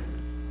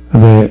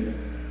 The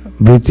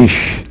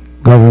British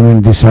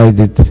government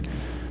decided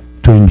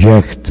to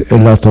inject a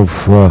lot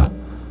of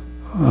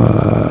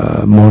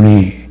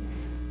money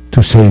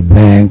to save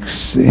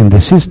banks in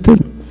the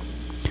system.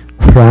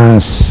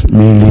 France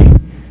merely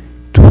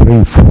to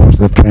reinforce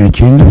the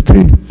French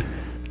industry.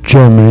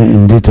 Germany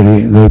and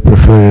Italy, they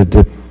preferred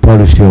the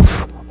policy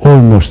of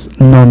almost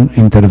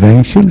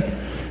non-intervention.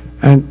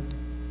 And,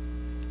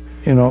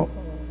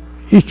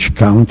 each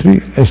country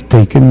has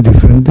taken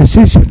different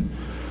decisions.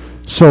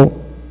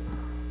 So,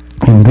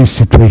 in this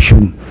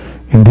situation,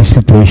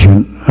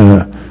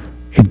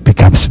 it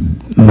becomes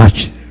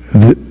much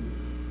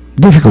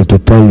difficult to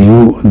tell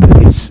you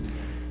there is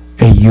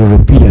a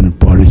European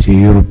policy,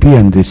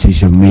 European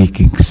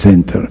decision-making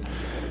center.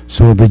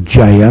 So the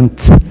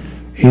giant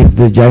is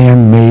the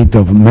giant made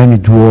of many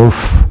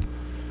dwarfs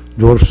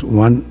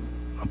one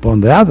upon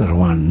the other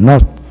one,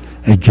 not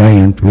a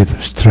giant with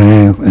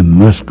strength and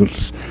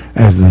muscles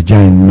as the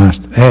giant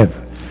must have.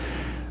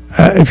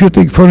 If you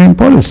take foreign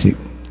policy,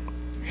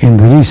 in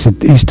the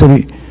recent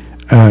history,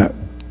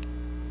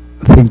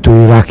 think to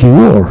Iraqi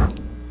war.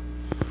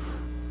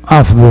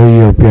 Half the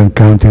European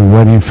countries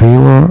were in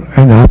favor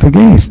and half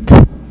against.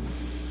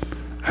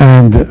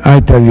 And I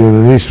tell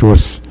you, this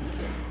was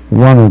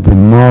one of the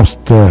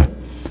most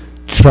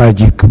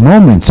tragic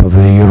moments of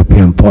the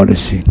European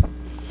policy.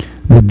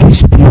 The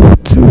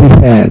dispute we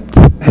had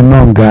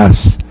among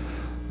us,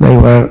 they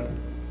were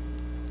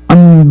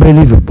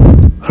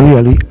unbelievable,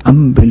 really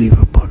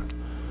unbelievable.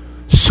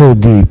 So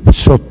deep,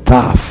 so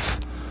tough.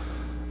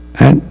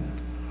 And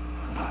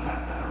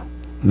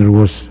there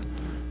was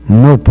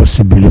no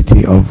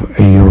possibility of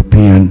a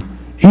European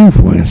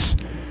influence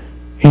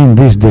in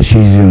this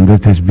decision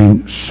that has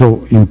been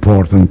so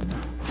important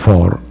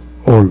for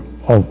all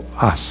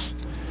of us.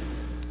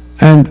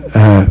 And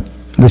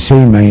the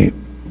same I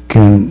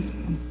can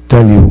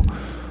tell you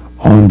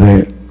on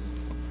the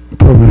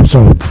problems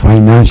of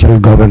financial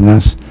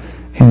governance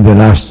in the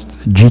last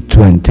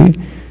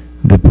G20.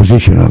 The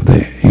position of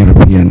the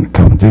European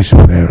countries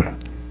were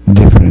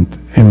different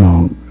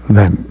among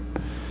them.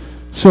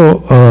 So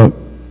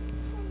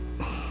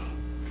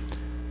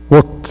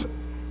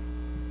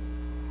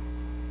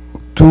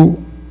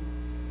to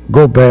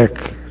go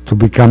back to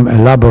become a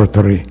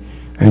laboratory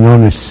and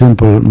not a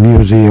simple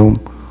museum,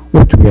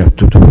 what we have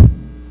to do?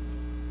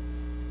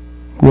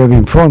 We have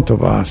in front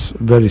of us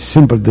very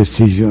simple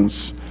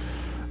decisions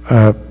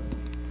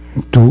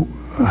to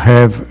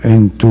have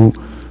and to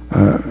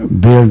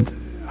build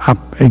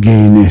up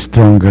again a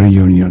stronger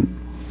union.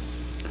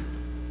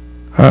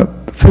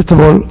 First of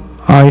all,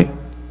 I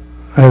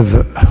have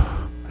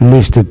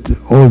listed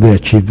all the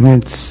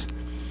achievements,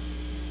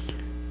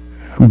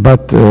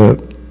 but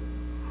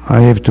I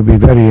have to be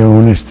very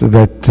honest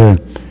that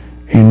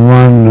in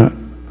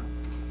one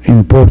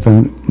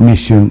important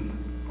mission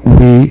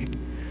we,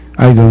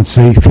 I don't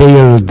say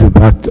failed,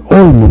 but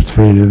almost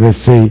failed. Let's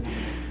say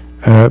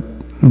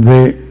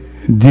the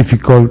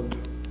difficult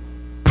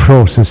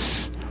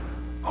process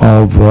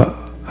of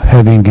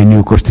having a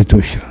new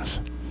constitution.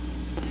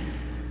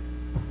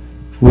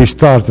 We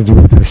started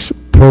with this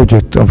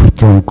project of a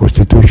strong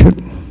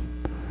constitution.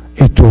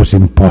 It was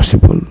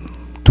impossible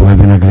to have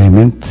an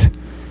agreement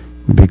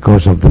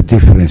because of the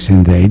difference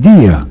in the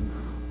idea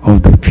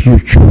of the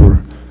future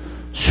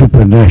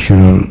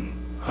supranational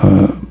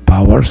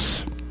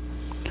powers.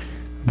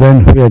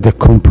 Then we had a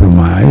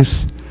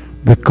compromise.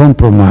 The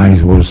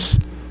compromise was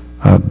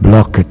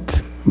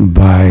blocked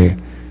by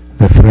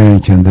the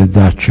French and the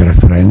Dutch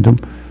referendum.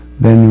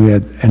 Then we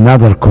had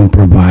another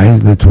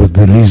compromise, that was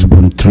the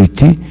Lisbon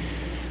Treaty.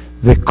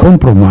 The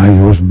compromise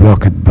was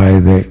blocked by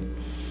the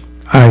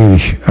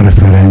Irish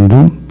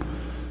referendum.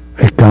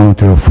 A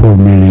country of 4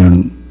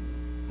 million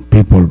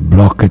people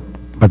blocked,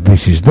 but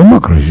this is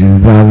democracy.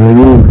 These are the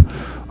rules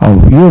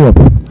of Europe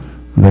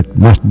that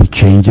must be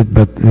changed,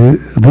 but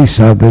these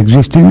are the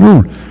existing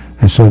rules.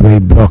 And so they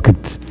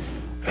blocked,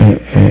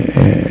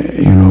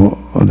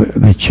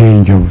 the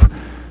change of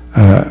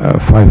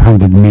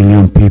 500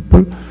 million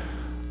people.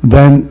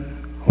 Then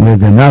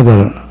with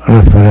another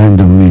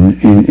referendum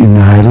in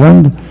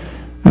Ireland,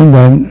 and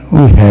then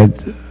we had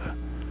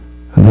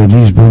the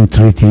Lisbon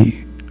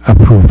Treaty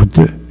approved,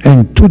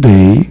 and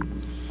today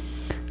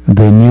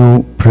the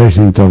new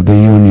President of the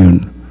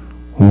Union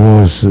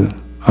was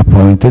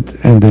appointed,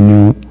 and the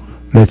new,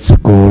 let's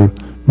call,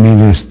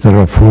 Minister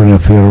of Foreign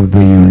Affairs of the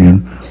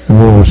Union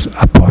was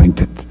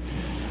appointed.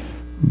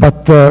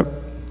 But the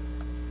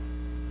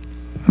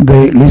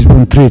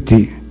Lisbon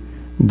Treaty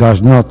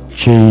does not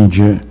change,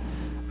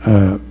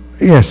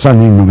 yes,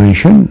 an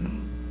innovation,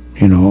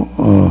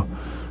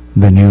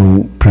 the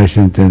new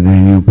President and the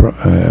new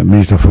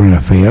Minister of Foreign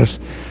Affairs,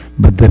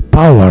 but the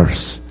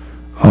powers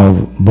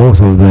of both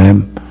of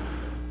them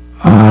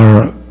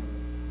are,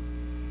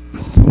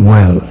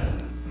 well,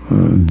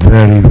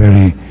 very,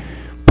 very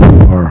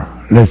poor,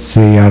 let's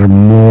say, are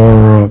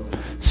more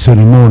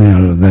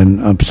ceremonial than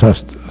of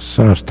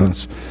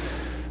substance.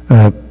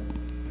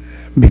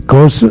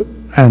 Because,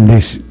 and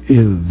this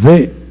is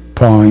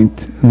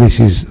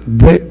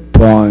the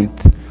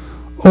point,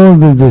 all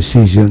the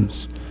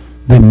decisions,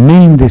 the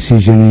main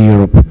decision in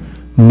Europe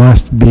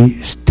must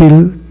be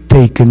still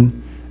taken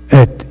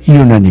at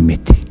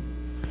unanimity.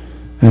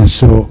 And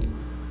so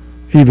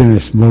even a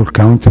small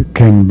country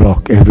can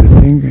block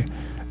everything.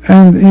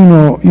 And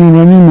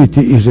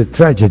unanimity is a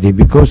tragedy,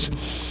 because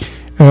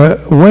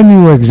when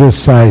you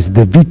exercise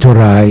the veto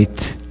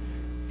right,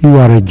 you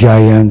are a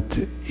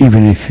giant,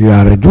 even if you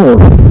are a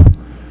dwarf.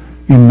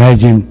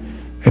 Imagine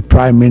a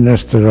prime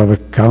minister of a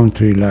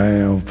country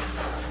of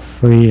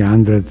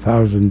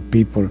 300,000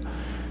 people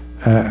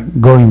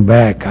going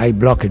back. I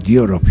blocked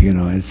Europe,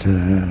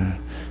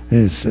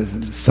 it's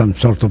some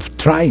sort of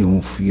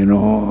triumph,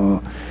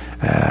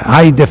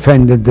 I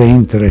defended the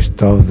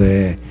interest of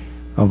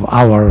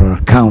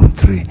our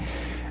country.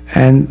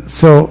 And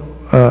so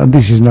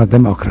this is not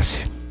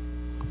democracy.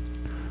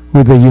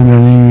 With the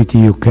unanimity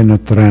you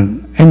cannot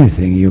run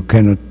anything. You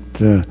cannot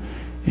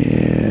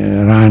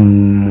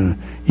run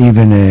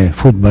even a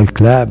football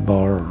club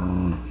or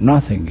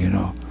nothing,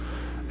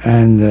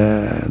 And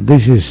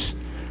this is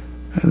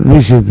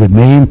the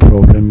main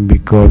problem,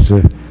 because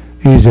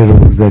is a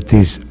rule that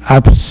is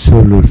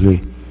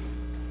absolutely,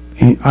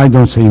 I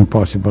don't say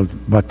impossible,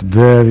 but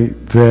very,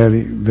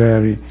 very,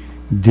 very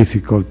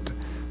difficult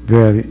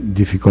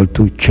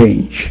to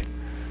change.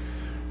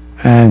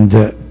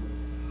 And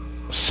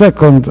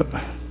second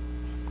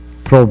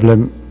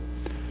problem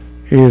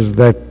is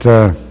that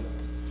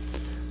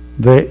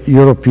the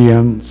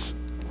Europeans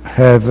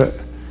have a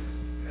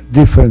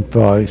different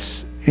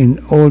voice in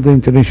all the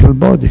international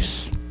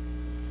bodies.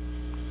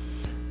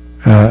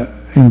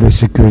 In the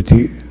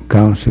Security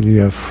Council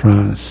you have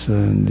France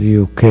and the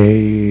UK,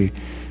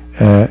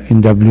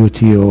 in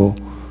WTO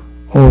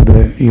all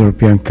the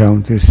European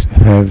countries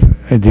have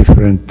a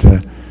different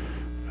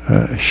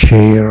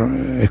share,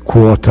 a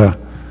quota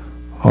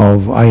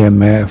of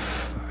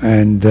IMF,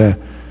 and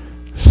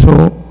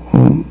so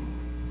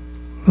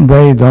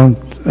they don't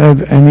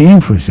have any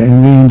influence.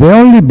 And the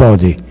only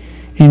body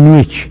in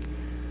which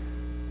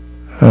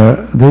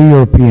the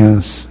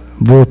Europeans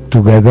vote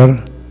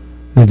together,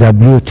 the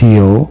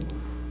WTO,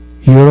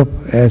 Europe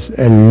has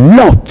a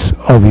lot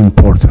of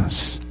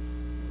importance,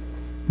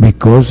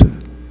 because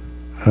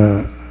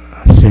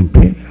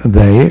simply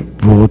they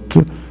vote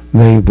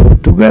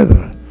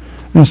together.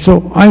 And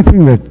so I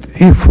think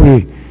that if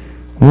we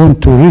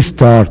want to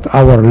restart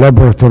our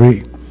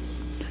laboratory,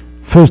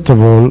 first of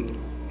all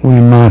we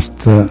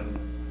must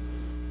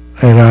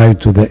arrive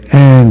to the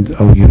end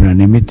of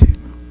unanimity.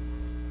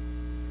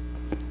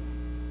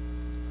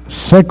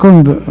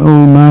 Second,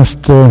 we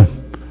must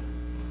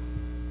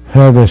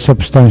have a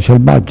substantial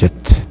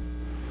budget.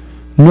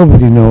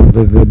 Nobody knows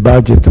that the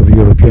budget of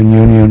European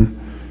Union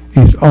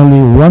is only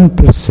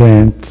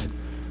 1%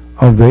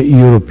 of the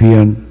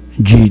European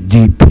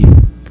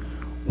GDP.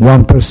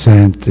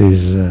 1%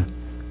 is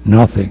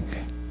nothing.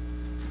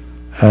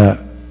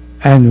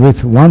 And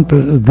with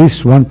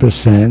this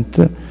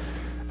 1%,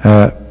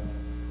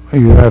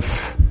 you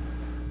have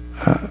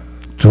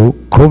to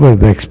cover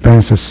the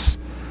expenses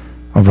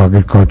of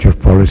agriculture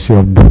policy,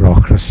 of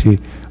bureaucracy,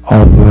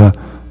 of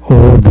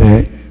all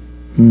the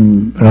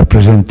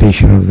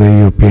representation of the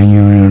European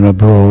Union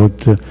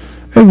abroad,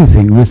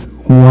 everything with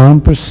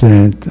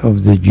 1%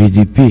 of the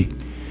GDP.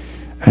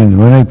 And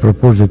when I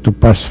proposed to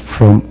pass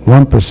from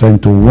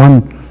 1% to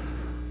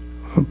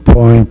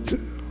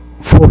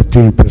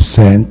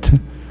 1.14%,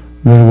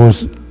 there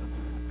was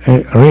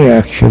a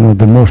reaction of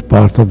the most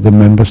part of the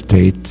member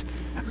state,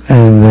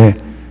 and the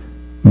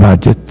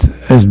budget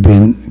has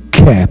been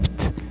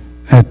kept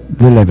at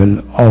the level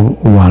of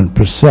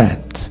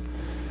 1%.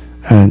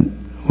 And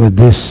with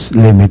this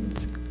limit,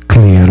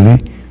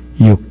 clearly,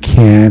 you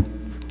can't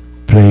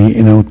play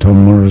an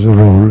autonomous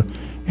role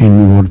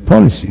in world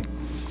policy.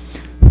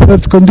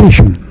 Third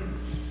condition,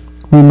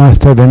 we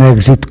must have an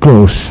exit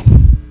clause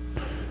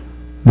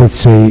that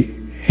say,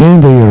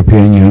 in the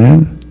European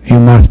Union, you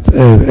must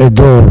have a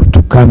door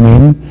to come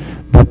in,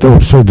 but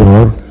also a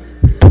door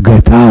to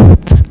get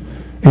out.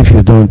 If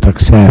you don't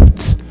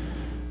accept,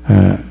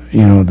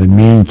 the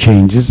main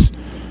changes,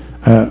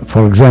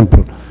 for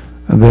example,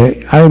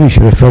 the Irish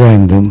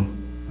referendum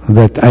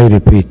that I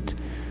repeat,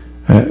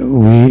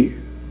 we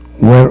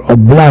were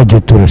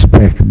obliged to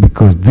respect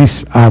because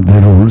these are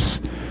the rules,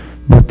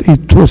 but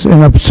it was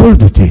an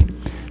absurdity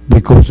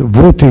because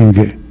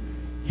voting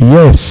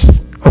yes,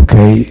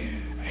 okay,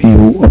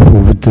 you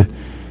approved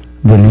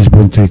the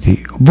Lisbon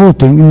Treaty.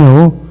 Voting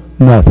no,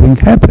 nothing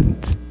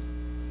happened.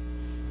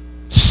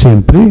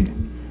 Simply,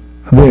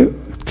 the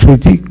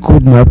treaty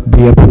could not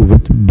be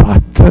approved,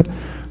 but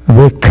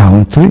the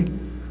country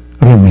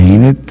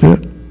remained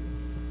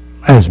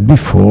as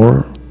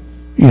before,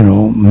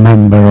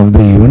 member of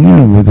the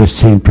Union with the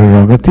same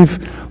prerogative,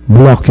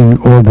 blocking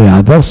all the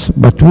others,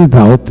 but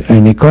without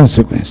any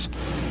consequence.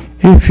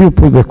 If you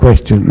put the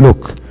question,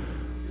 look,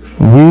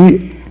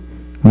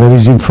 there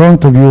is in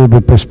front of you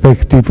the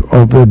perspective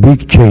of a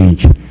big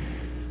change.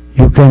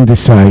 You can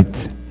decide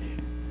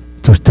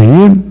to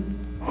stay in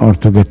or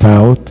to get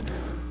out.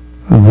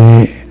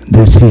 The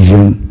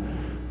decision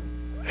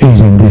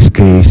is in this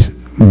case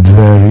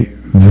very,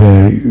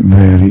 very,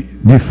 very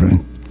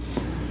different.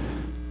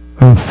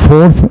 And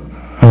fourth,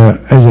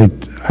 as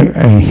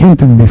I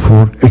hinted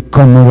before, a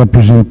common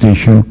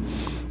representation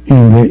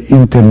in the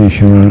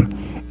international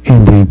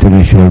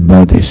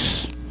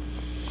bodies.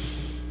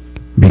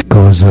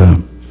 Because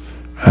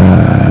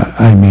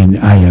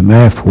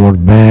IMF,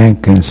 World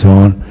Bank, and so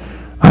on.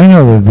 I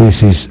know that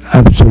this is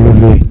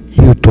absolutely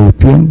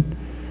utopian,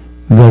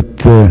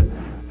 that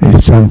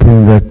is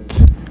something that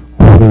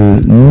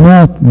will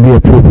not be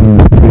approved in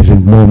the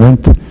present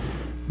moment,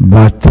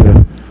 but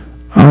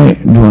I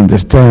do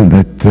understand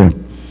that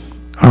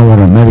our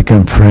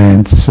American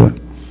friends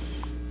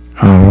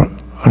are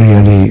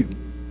really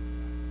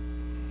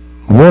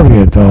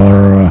worried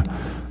or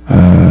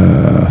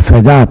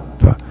fed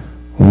up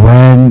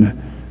when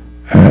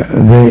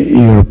the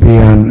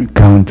European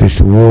countries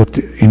vote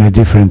in a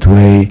different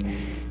way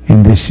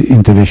in these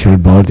international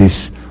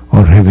bodies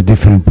or have a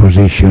different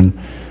position.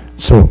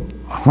 So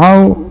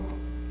how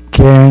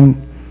can,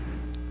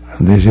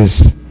 this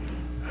is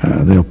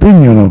the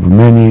opinion of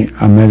many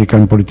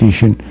American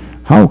politicians,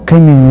 how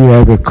can we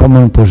have a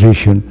common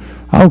position?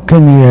 How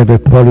can we have a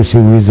policy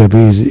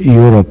vis-à-vis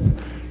Europe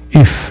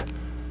if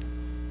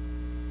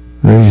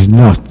there is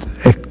not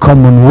a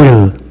common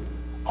will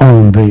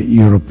on the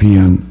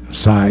European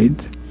side?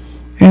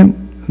 And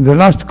the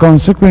last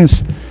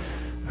consequence,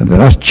 the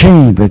last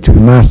change that we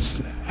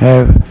must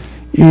have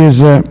is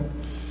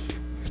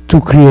to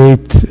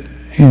create,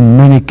 in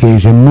many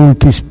cases, a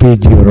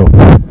multi-speed Europe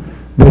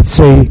that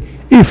say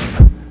if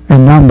a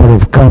number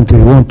of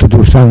countries want to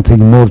do something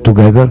more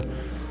together,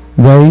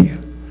 they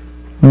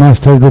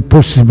must have the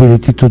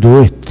possibility to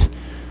do it,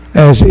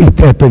 as it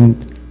happened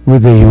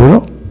with the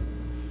euro.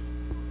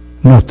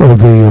 Not all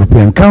the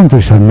European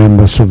countries are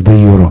members of the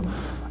euro.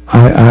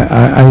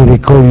 I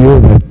recall you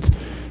that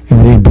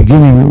in the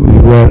beginning we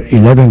were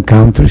 11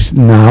 countries.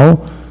 Now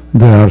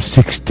there are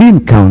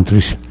 16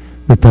 countries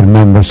that are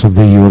members of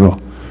the euro.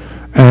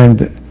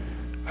 And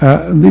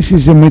this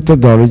is a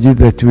methodology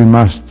that we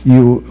must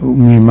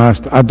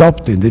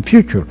adopt in the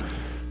future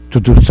to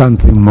do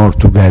something more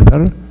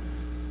together,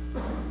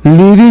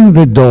 leaving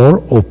the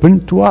door open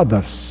to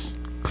others.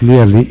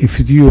 Clearly, if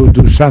you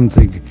do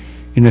something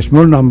in a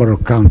small number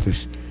of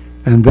countries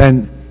and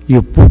then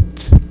you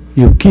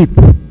keep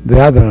the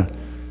other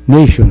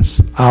nations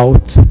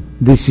out,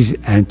 this is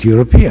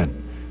anti-European.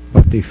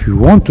 But if you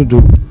want to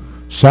do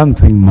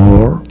something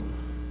more,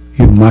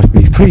 you must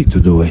be free to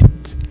do it,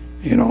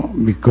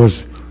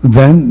 because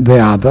then the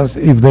others,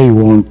 if they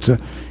want,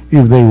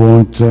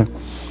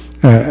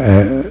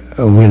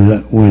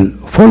 will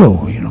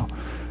follow,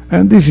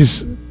 And this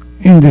is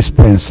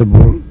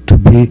indispensable to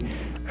be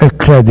a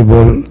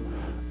credible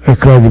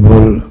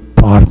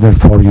partner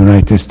for the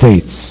United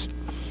States.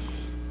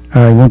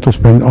 I want to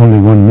spend only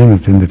 1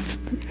 minute in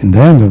the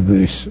end of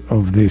this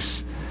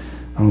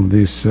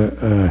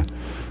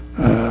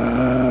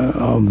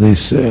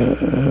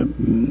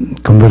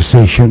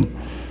conversation,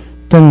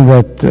 telling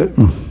that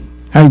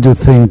I do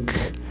think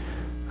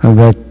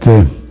that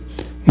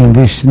in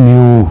this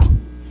new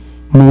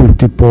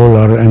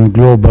multipolar and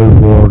global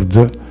world,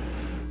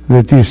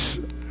 that is,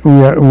 we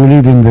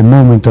live in the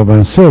moment of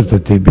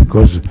uncertainty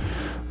because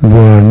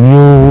the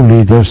new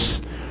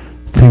leaders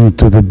think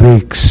to the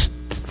BRICS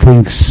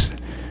thanks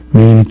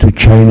mainly to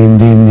China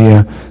and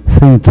India,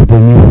 thanks to the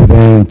new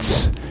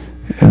events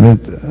that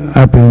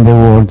happen in the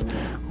world,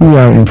 we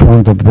are in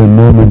front of the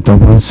moment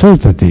of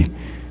uncertainty.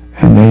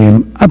 And I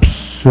am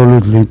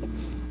absolutely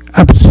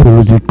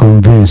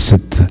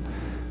convinced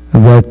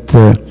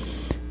that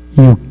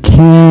you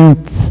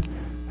can't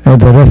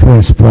have a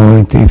reference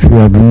point if you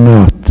have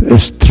not a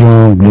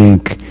strong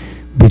link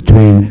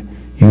between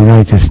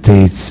United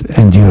States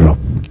and Europe.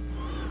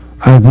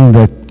 I think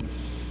that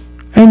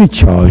any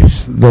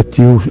choice that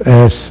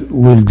US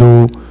will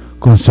do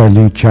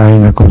concerning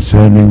China,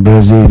 concerning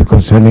Brazil,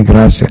 concerning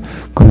Russia,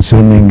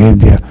 concerning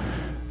India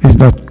is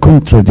not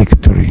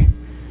contradictory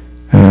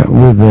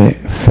with the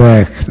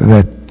fact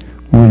that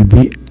will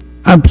be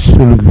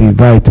absolutely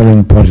vital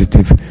and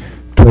positive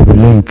to have a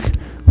link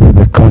with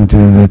a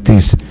continent that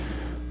is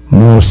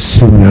more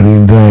similar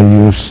in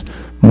values,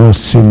 more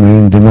similar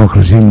in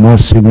democracy, more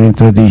similar in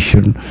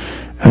tradition,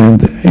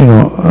 and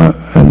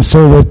and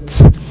so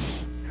that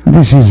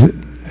this is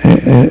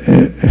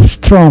a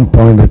strong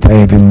point that I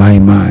have in my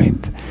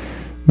mind.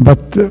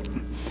 But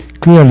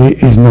clearly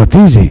it's not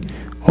easy,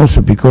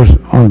 also because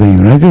on the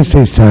United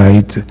States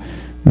side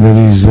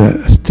there is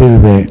still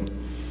the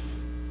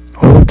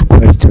old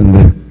question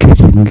that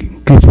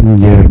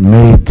Kissinger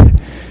made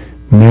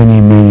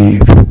many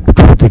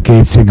 40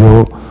 decades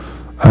ago.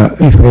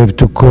 If I have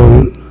to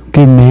call,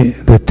 give me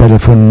the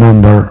telephone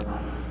number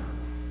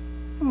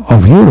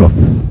of Europe.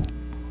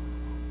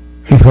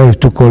 If I have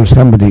to call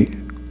somebody,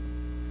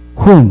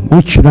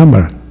 which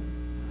number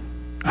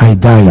I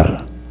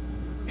dial?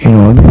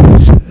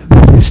 This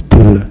is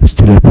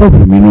still a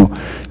problem,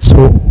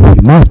 So we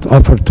must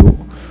offer to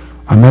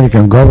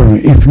American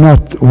government, if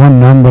not one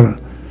number,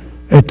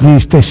 at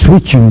least a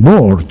switching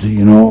board,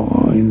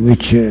 in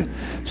which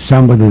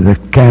somebody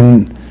that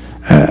can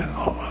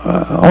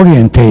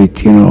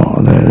orientate,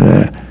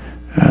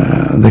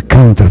 the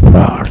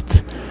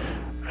counterpart.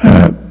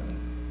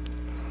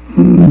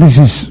 This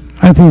is,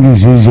 I think,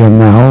 is easier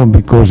now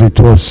because it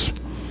was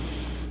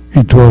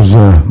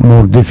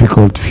more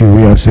difficult a few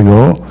years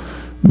ago,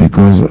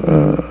 because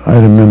I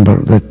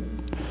remember that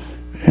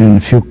in a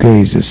few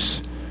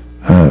cases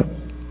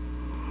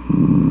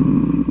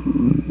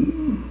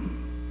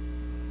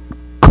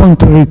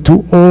contrary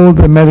to all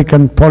the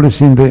American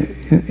policy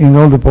in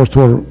all the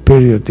post-war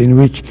period, in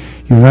which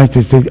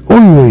United States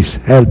always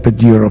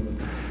helped Europe.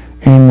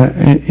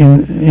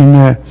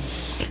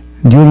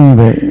 During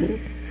the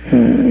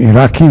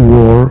Iraqi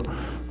war,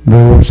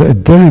 there was a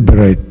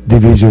deliberate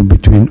division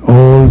between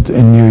old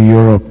and new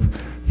Europe,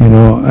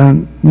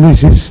 and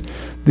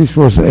this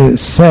was a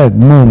sad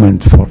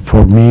moment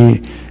for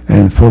me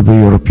and for the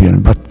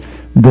European. But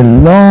the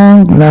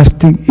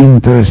long-lasting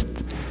interest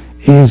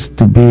is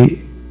to be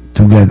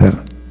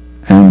together,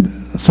 and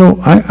so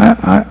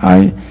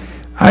I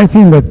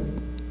think that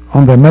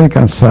on the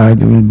American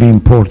side it will be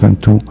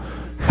important to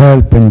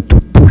help and to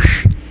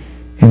push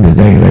in the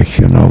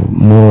direction of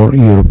more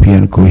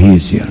European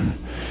cohesion,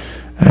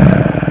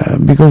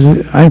 because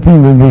I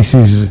think that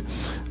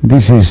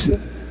this is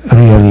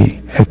really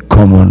a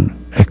common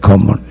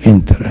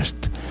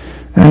interest,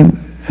 and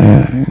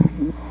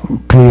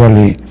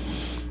clearly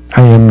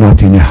I am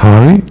not in a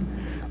hurry.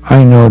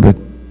 I know that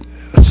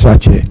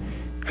such a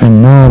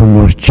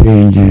enormous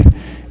change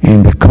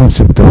in the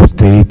concept of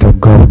state, of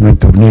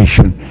government, of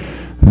nation,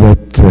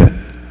 that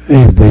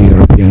if the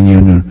European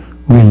Union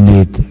will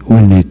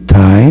need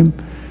time,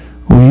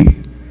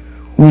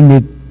 we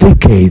need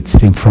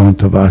decades in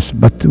front of us,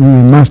 but we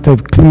must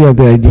have clear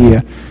the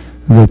idea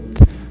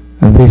that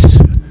this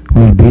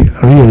will be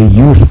really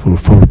useful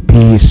for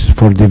peace,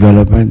 for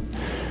development.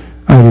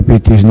 I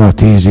repeat, it's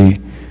not easy.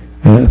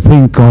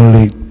 Think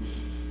only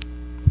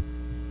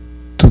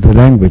to the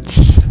language.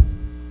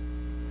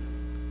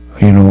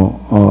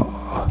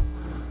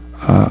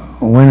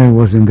 When I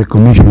was in the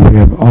Commission, we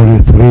have only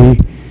 3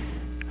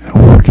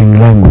 working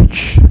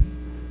language: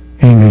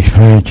 English,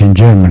 French, and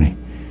Germany.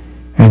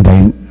 And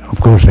of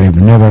course, I've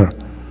never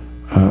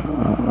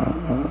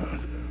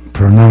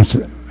pronounced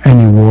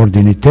any word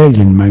in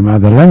Italian, my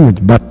mother language.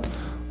 But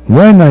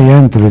when I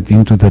entered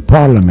into the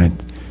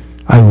Parliament,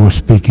 I was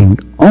speaking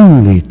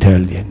only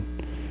Italian.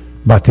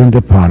 But in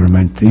the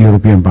Parliament, the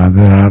European Parliament,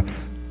 there are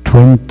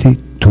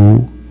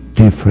 22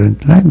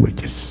 different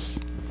languages.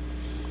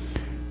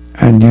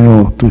 And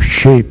to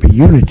shape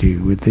unity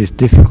with these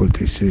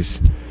difficulties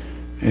is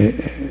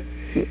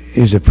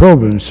a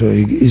problem. So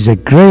it is a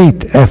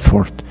great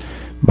effort.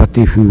 But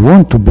if we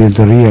want to build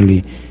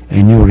really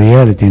a new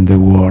reality in the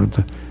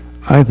world,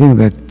 I think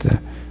that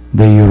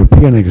the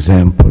European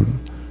example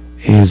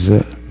is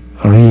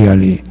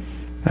really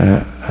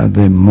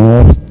the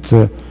most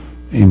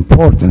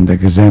important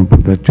example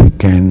that we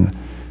can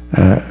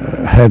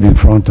have in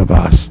front of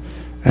us,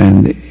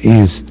 and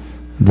is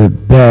the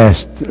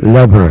best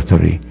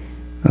laboratory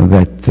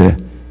that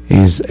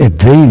is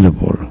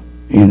available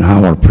in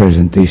our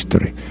present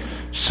history.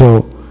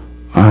 So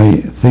I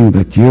think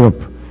that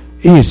Europe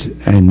is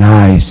a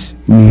nice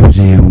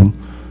museum,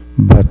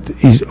 but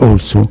is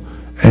also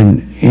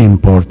an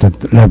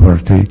important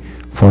laboratory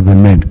for the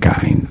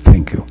mankind.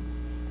 Thank you.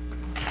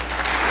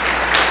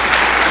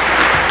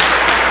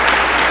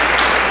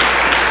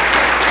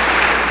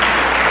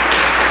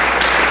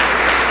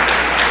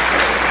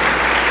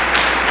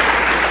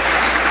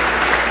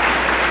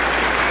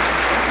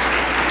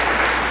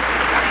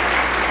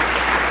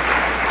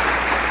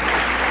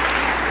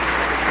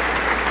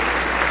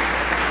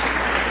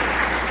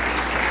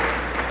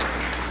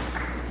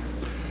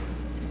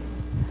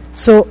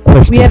 So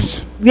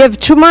we have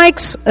two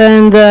mics,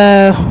 and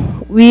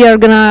we are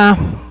gonna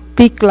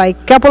pick like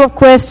a couple of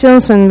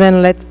questions, and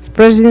then let the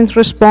President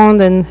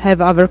respond, and have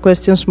other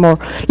questions more.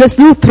 Let's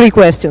do 3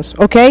 questions,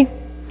 okay?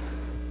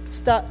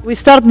 We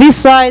start this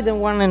side and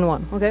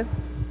one, okay?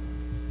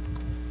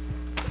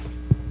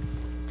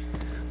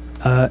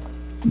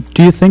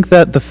 Do you think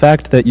that the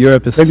fact that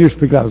Europe is... Can you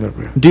speak louder,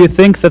 please? Do you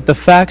think that the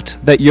fact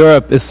that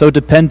Europe is so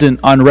dependent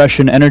on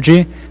Russian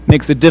energy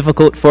makes it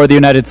difficult for the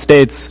United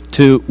States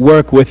to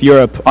work with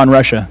Europe on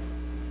Russia?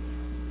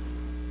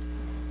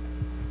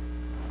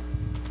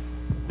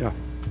 Yeah.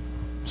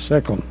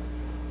 Second.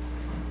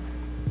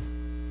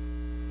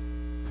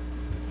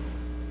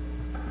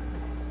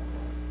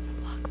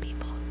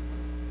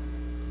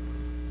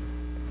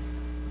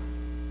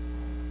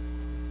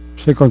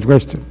 Second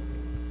question.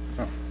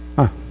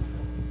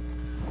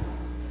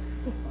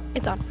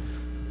 It's on.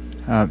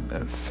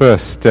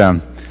 First,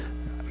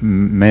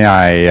 may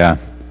I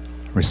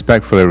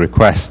respectfully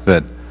request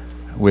that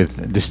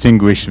with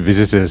distinguished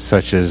visitors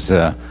such as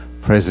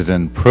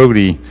President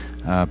Prodi,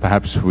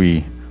 perhaps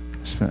we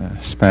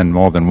spend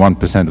more than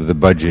 1% of the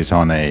budget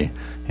on a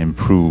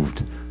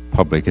improved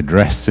public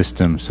address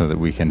system so that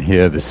we can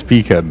hear the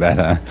speaker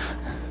better.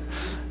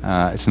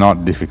 It's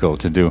not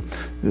difficult to do.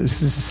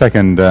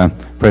 Second,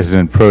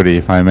 President Prodi,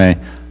 if I may,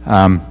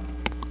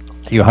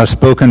 you have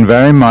spoken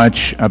very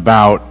much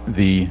about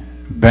the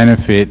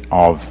benefit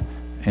of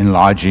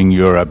enlarging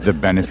Europe, the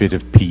benefit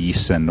of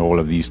peace and all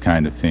of these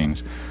kind of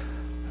things.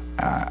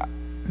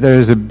 There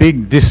is a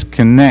big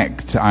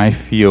disconnect, I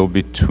feel,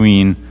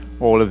 between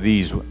all of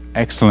these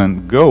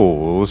excellent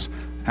goals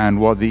and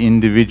what the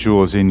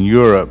individuals in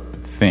Europe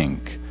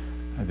think.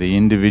 The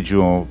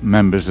individual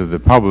members of the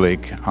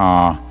public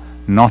are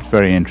not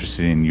very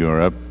interested in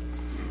Europe,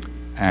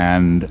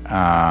 and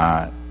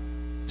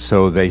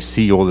so they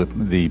see all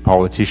the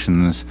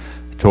politicians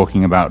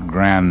talking about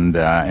grand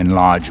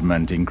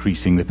enlargement,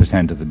 increasing the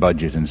 % of the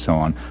budget and so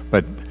on,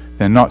 but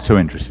they're not so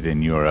interested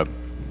in Europe.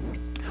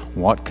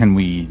 What can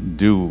we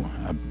do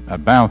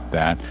about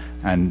that?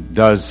 And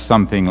does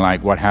something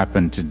like what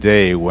happened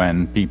today,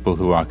 when people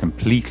who are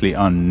completely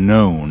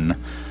unknown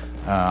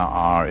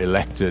are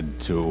elected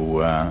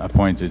to,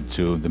 appointed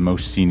to the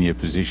most senior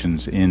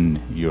positions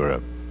in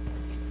Europe?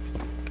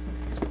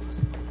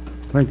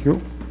 Thank you.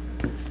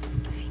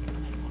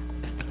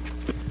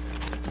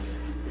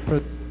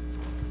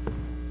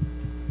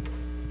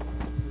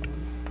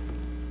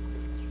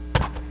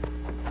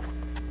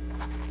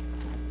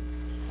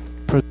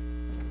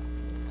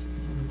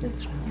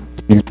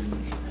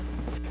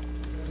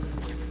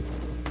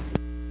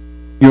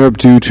 Europe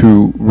do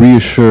to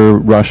reassure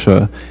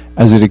Russia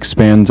as it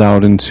expands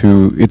out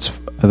into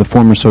its the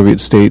former Soviet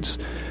states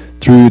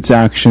through its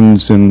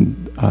actions in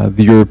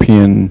the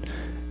European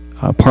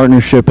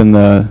partnership and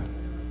the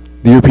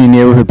European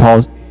neighborhood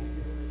policy?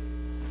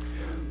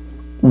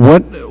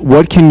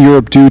 What can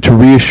Europe do to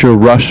reassure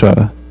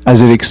Russia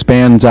as it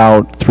expands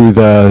out through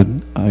the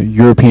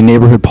European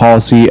neighborhood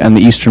policy and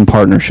the Eastern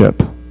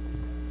Partnership?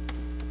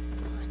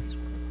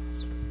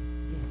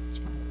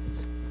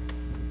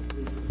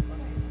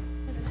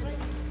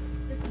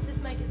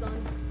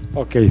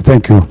 Okay,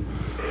 thank you.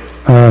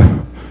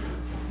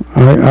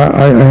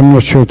 I'm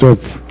not sure to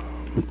have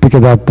picked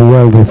up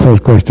well the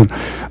third question.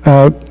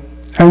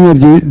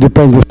 Energy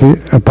dependency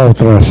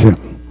about Russia.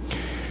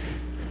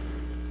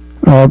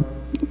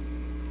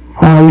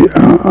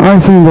 I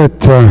think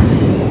that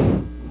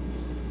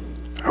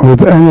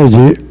with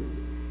energy,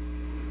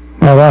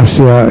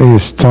 Russia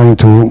is trying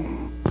to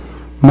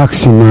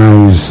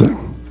maximize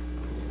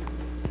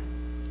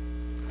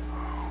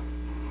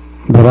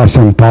the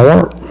Russian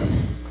power.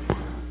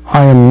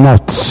 I am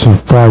not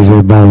surprised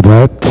about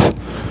that,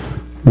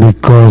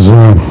 because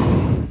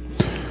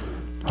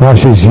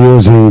Russia is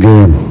using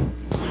the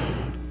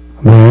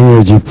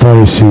energy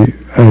policy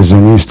as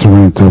an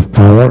instrument of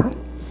power,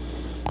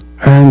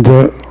 and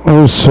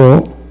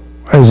also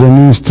as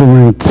an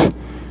instrument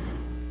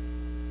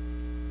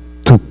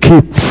to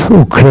keep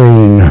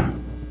Ukraine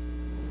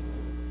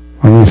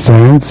on its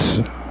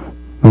hands.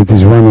 That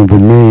is one of the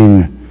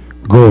main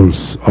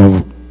goals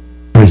of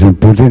President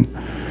Putin.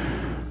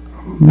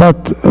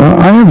 But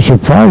I am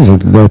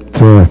surprised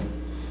that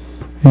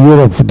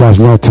Europe does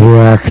not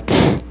react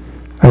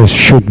as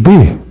should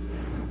be.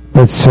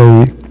 Let's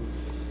say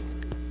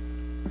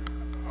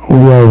we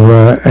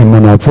have a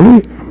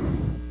monopoly,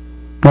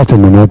 not a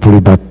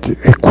monopoly, but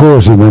a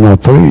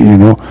quasi-monopoly, you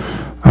know,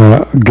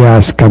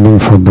 gas coming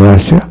from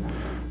Russia,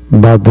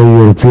 but the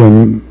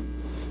European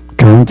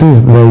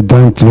countries, they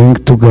don't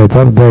link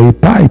together their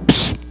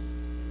pipes.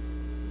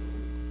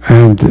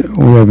 And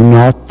we have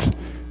not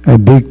a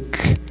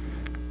big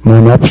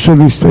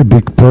monopolist, a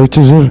big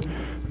purchaser,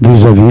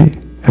 vis-à-vis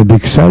a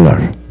big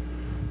seller.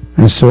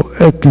 And so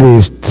at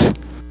least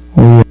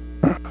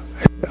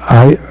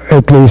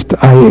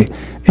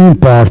in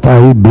part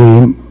I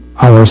blame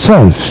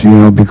ourselves,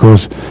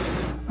 because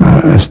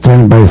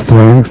strength by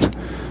strength,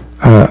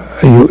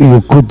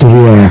 you could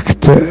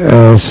react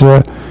as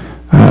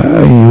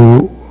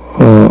you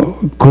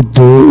could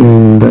do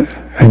in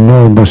a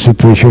normal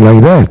situation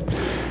like that.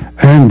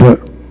 And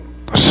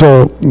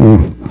so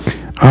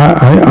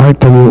I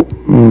tell you,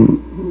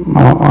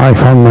 I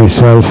found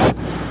myself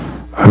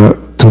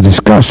to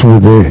discuss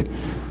with the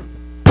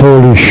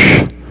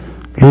Polish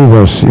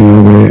leaders,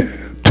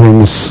 the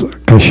twins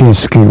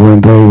Kaczynski,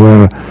 when they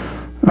were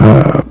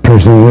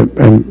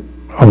president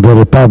of the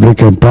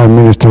Republic and Prime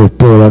Minister of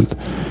Poland.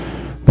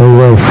 They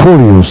were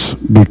furious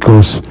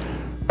because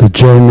the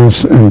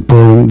Germans and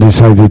Poland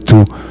decided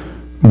to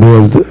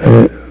build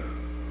a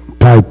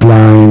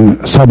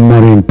pipeline,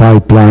 submarine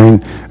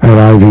pipeline,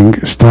 arriving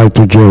straight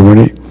to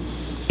Germany.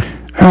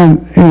 And,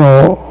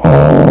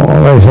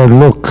 they said,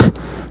 look,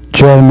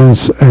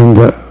 Germans and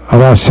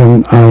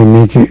Russians are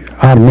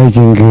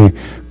making a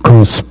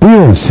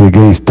conspiracy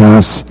against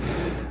us,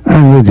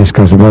 and we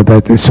discussed about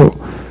that. So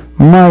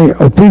my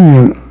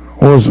opinion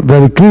was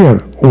very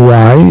clear.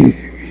 Why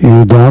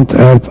you don't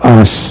help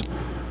us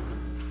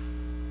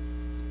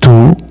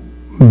to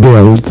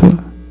build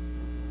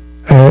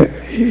a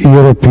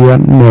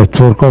European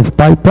network of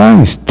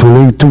pipelines, to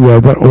link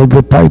together all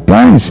the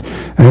pipelines?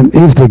 And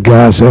if the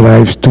gas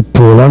arrives to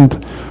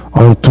Poland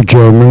or to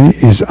Germany,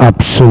 is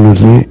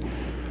absolutely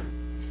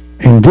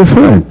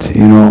indifferent,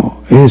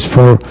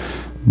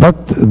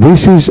 but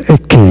this is a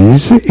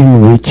case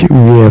in which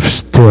we have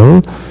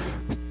still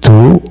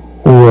to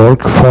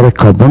work for a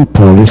common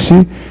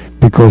policy,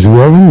 because we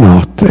have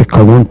not a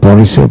common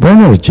policy of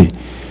energy.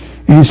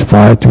 In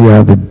spite, we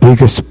are the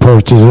biggest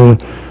purchaser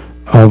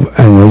of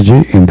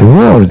energy in the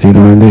world.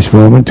 In this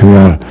moment we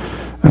are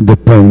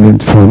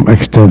dependent from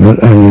external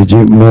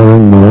energy more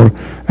and more,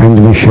 and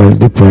we shall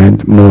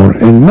depend more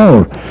and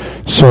more.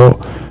 So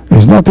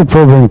it's not a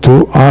problem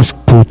to ask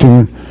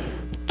Putin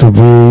to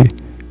be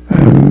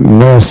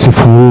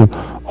merciful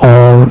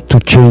or to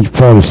change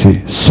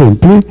policy.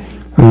 Simply,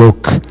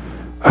 look,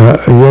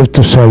 you have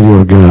to sell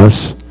your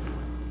gas,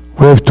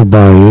 we have to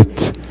buy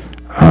it.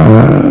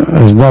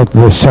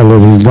 The seller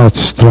is not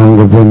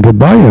stronger than the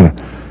buyer,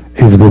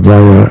 if the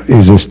buyer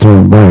is a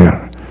strong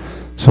buyer.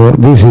 So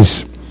this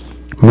is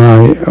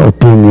my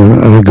opinion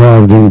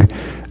regarding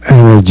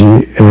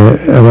energy,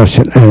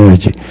 Russian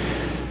energy.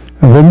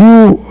 The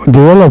new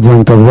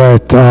development of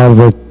that are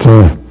that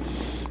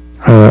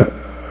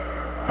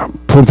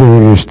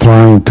Putin is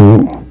trying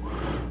to,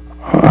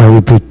 I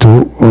repeat,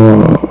 to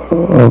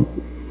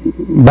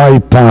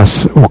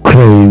bypass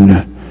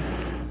Ukraine,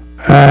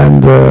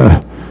 and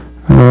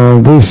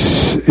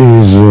this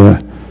is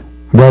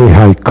very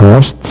high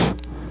cost.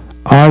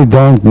 I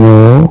don't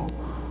know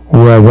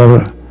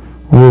whether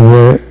with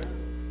the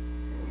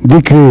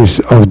decrease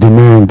of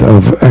demand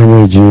of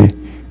energy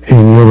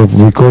in Europe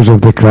because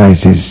of the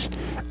crisis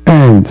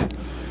and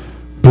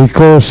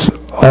because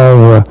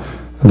of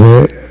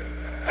the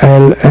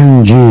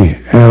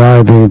LNG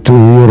arriving to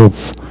Europe,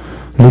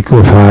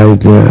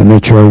 liquefied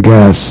natural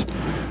gas,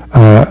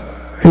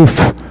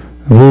 if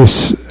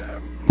this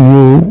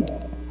new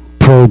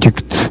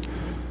project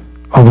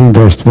of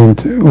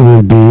investment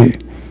will be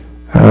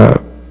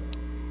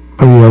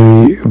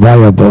really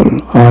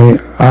viable. I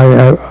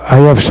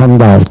have some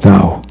doubt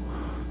now.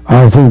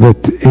 I think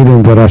that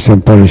even the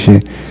Russian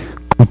policy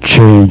could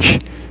change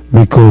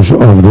because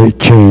of the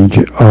change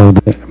of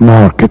the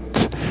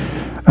market.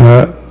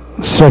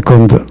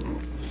 Second,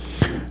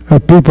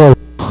 people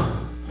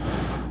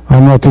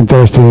are not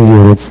interested in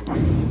Europe.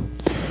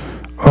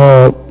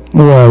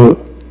 Well,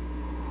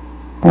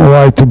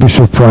 why to be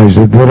surprised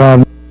that there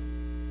are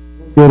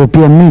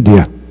European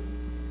media?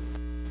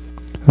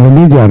 The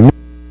media are,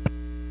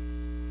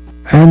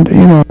 and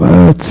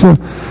it's.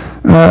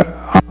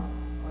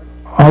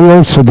 I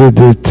also did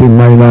it in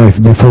my life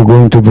before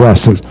going to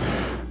Brussels.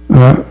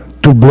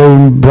 To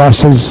blame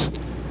Brussels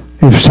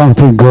if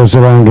something goes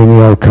wrong in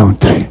your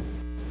country.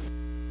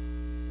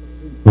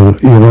 When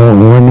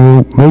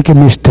you make a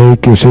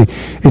mistake, you say,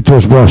 it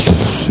was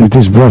Brussels, it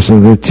is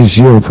Brussels, it is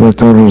Europe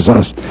that orders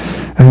us.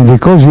 And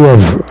because you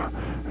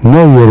have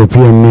no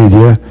European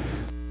media,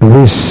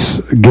 this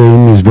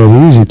game is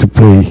very easy to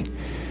play.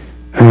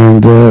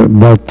 And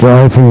but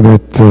I think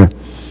that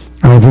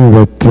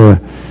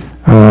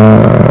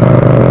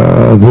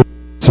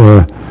this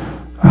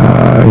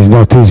is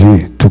not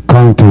easy to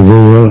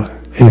countervail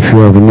if you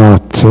have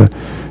not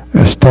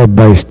step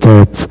by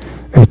step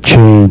a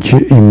change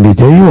in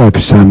media. You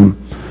have some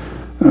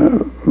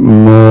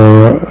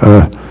more,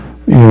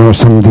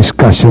 some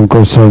discussion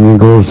concerning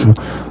also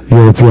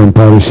European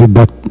policy,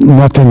 but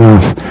not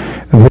enough.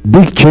 The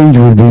big change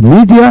will be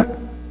media,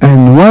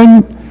 and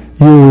when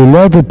you will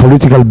have a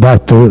political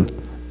battle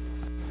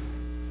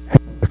in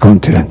the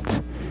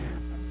continent.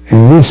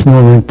 In this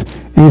moment,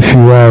 if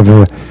you have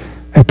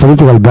a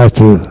political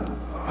battle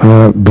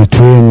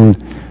between,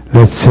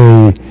 let's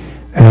say,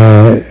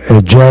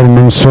 a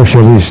German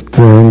socialist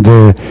and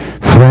a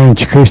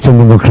French Christian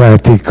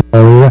Democratic,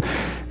 or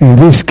in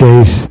this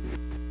case,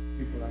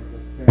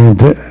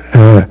 people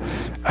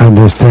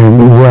understand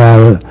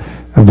well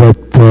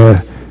that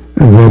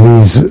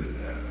there is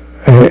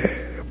a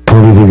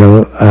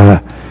political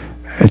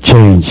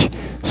change.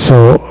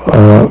 So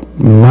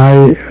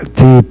my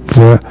deep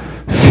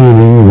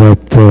feeling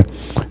that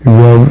you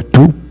have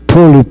to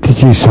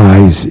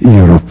politicize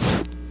Europe.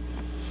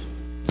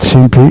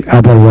 Simply,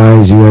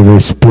 otherwise you have a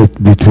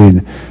split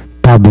between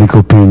public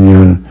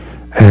opinion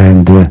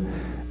and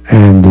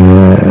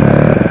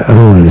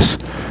rules.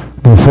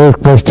 The third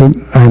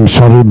question, I'm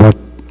sorry, but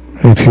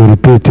if you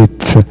repeat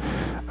it,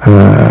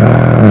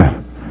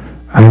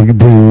 I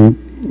didn't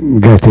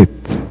get it.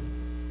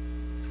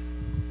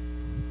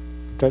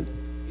 It's a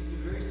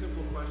very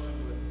simple question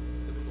with a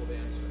difficult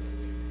answer.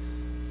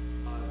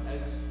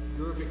 As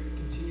Europe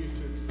continues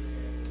to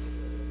expand the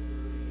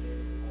European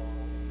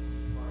policy,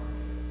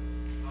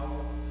 how can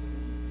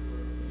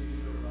Europe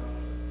reassure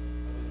Russia of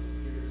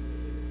its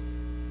fears that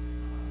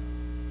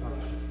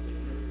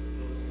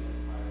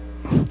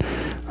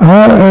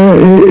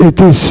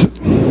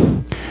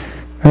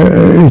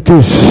It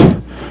is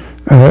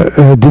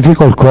a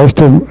difficult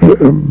question,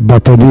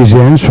 but an easy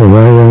answer.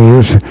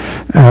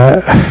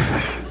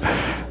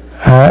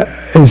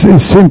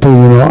 It's simple,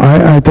 you know.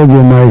 I tell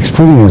you my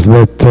experience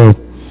that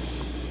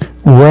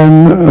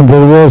when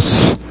there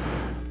was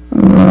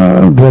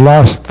the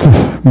last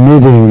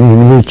meeting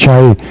in which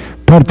I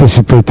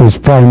participated as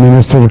Prime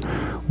Minister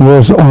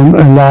was on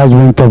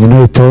enlargement of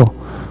NATO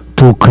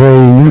to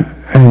Ukraine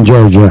and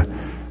Georgia.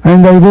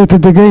 And I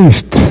voted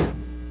against.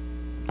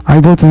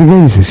 I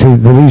said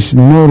there is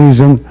no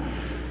reason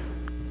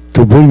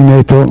to bring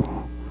NATO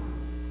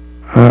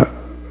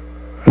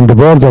on the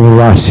border of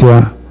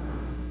Russia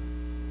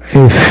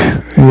if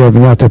you have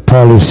not a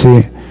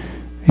policy.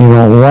 You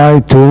know,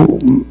 why to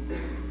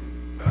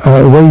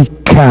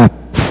wake up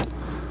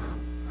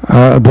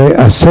the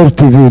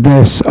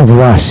assertiveness of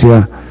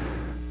Russia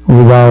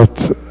without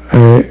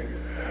a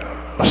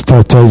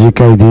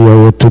strategic idea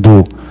what to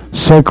do.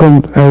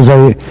 Second, as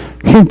I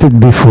hinted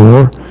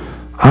before,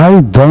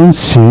 I don't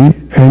see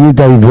any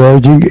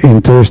diverging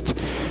interest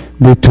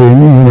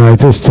between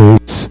United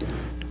States,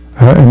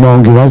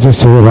 among United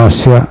States,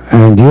 Russia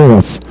and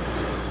Europe.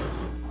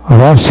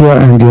 Russia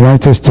and the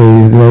United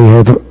States, they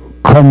have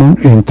common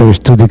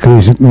interest to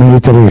decrease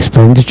military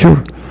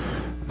expenditure.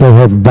 They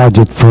have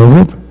budget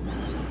problem.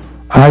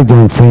 I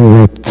don't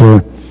think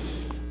that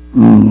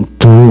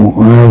to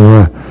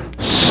have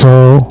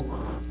so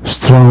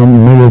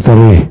strong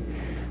military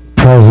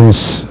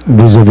presence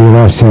vis-à-vis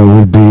Russia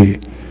will be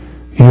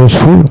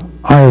useful.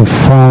 I have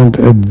found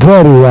a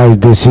very wise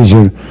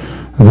decision,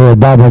 the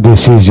Obama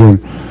decision,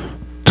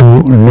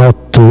 to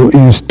not to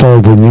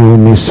install the new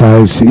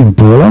missiles in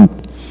Poland.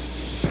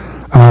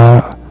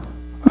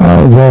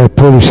 The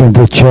Polish and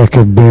the Czech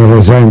have been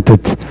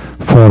resented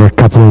for a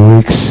couple of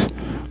weeks,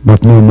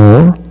 but no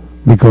more,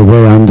 because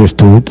they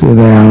understood,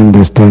 they are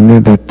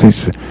understanding that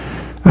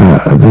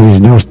there is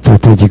no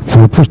strategic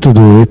purpose to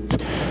do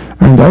it.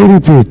 And I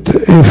repeat,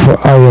 if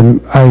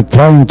I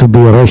trying to be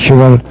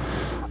rational,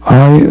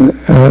 I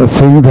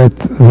think that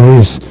there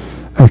is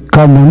a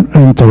common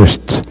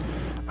interest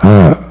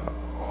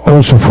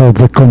also for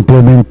the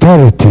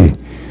complementarity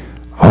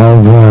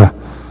of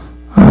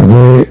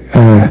the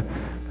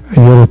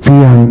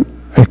European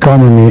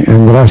economy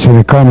and Russian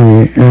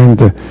economy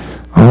and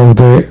of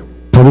the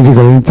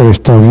political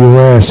interest of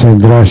US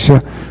and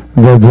Russia,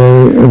 that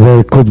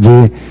there could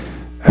be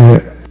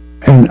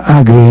an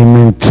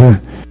agreement,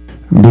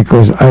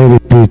 because I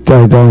repeat,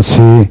 I don't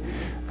see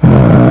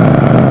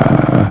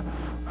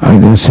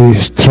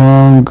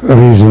strong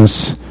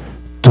reasons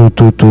to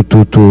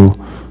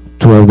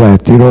have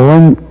that. You know,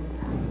 when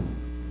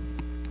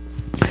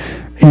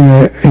in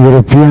a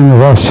European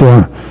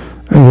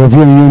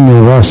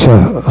Union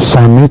Russia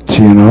summit,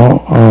 you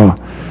know,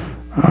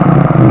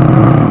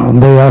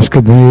 they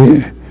asked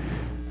me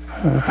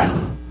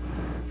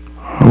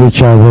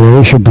which are the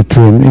relations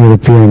between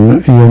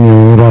European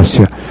Union and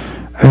Russia,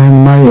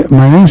 and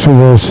my answer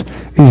was,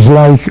 is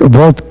like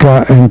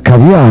vodka and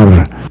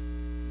caviar,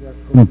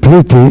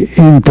 completely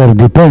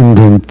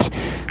interdependent.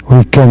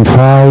 We can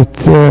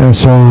fight and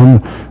so on,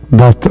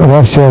 but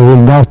Russia will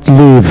not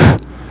live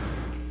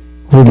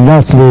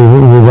without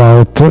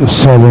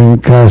selling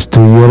gas to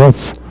Europe.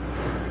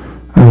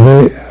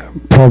 The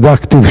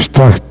productive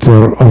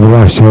structure of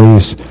Russia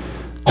is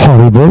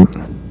horrible.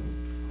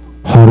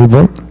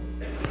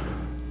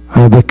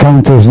 The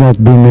country has not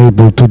been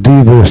able to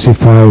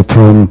diversify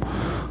from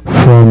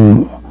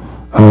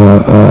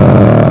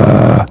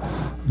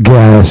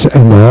gas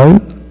and oil.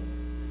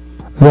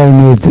 They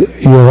need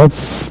Europe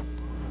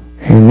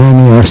in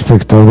any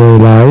aspect of their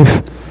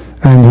life,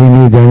 and we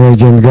need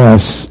energy and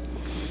gas.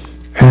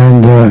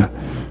 And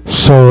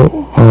so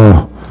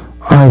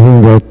I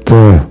think that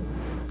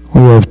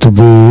we have to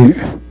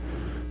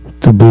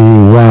be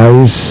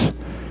wise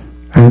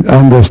and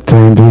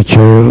understand which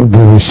are the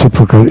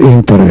reciprocal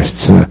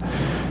interests.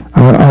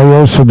 I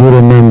also do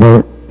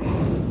remember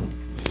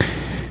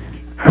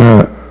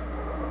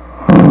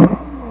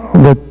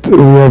that we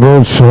have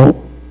also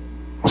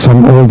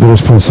some old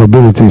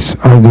responsibilities.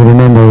 I do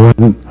remember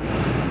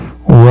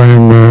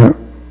when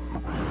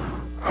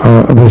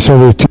the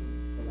Soviet Union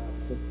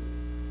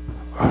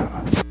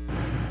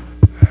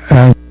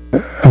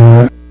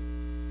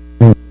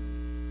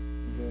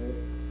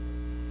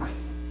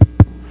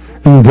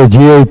in the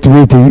G8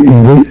 meeting,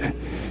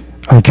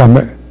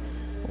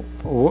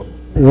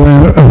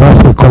 when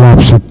Russia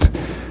collapsed,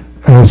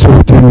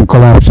 Soviet Union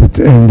collapsed,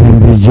 and in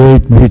the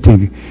G8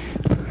 meeting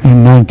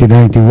in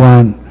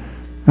 1991,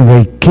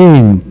 they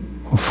came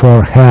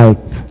for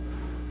help,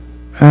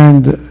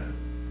 and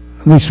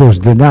this was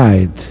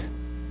denied.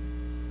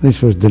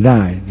 This was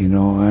denied,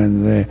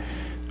 and the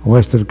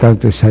Western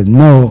countries said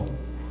no.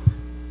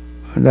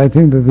 And I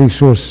think that this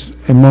was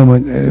a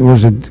moment, it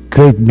was a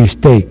great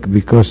mistake,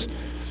 because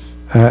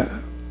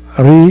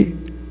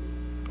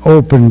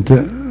reopened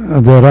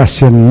the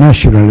Russian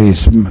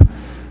nationalism,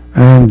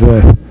 and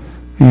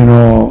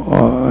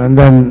and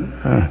then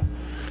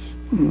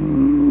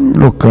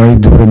look, I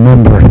do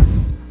remember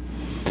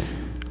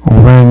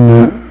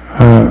when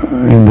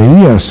in the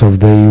years of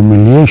the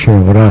humiliation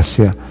of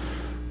Russia,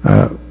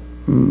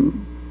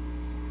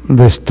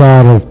 the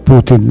star of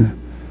Putin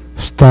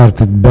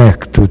started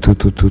back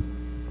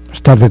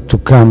started to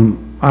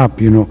come up.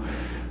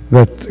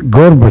 That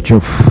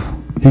Gorbachev,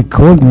 he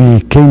called me,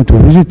 he came to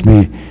visit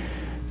me,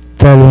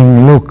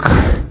 telling, look,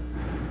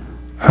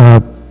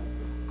 a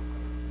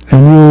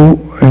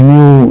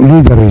new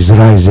leader is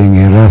rising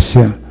in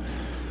Russia.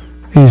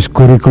 His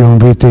curriculum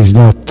vitae is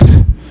not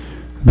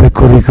the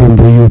curriculum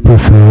that you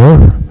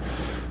prefer,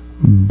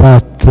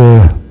 but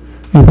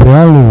is the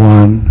only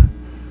one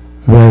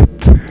that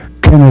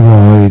can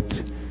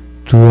avoid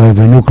to have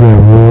a nuclear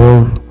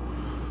war,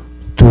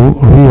 to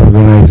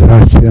reorganize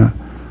Russia,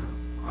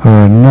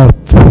 not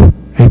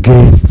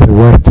against the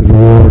Western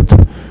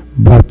world,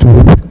 but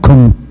with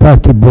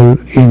compatible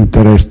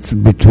interests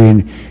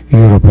between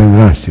Europe and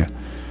Russia.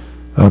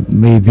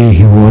 Maybe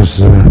he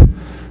was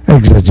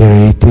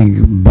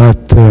exaggerating,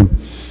 but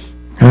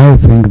I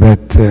think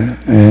that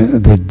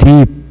the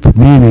deep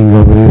meaning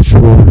of this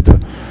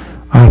word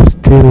are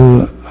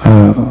still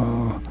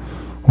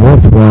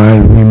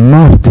worthwhile. We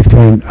must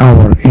defend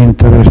our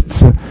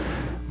interests,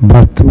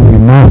 but we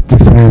must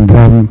defend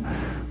them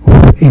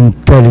with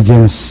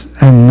intelligence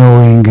and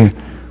knowing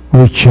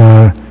which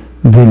are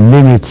the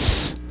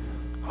limits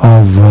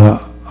of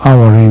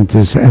our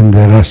interests and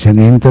the Russian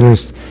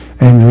interests,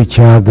 and which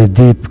are the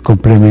deep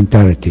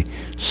complementarity.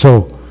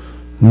 So,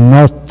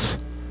 not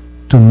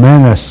to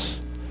menace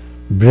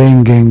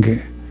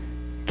bringing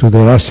to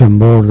the Russian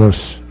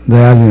borders the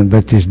alien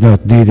that is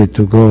not needed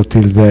to go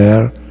till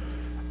there,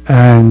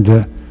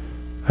 and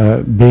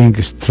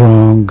being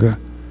strong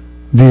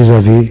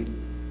vis-à-vis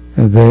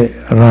the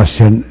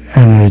Russian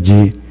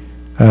energy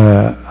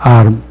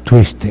arm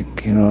twisting.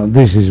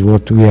 This is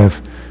what we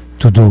have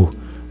to do,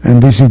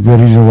 and this is the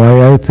reason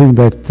why I think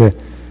that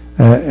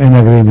an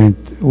agreement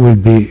will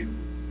be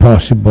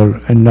possible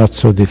and not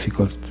so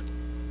difficult.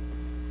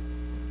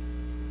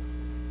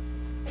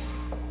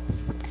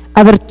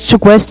 Other two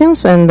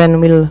questions, and then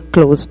we'll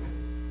close.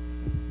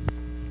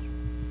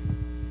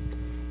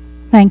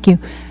 Thank you.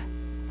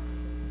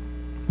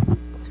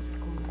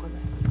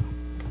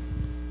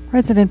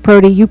 President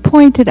Prodi, you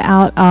pointed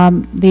out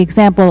the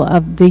example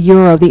of the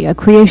euro, the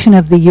creation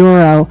of the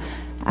euro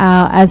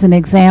as an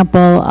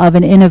example of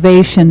an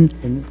innovation.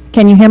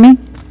 Can you hear me?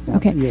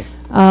 Okay. Yes.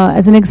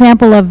 As an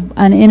example of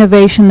an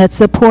innovation that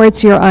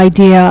supports your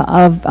idea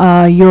of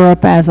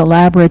Europe as a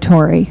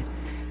laboratory.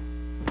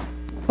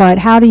 But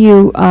how do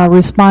you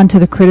respond to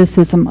the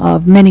criticism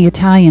of many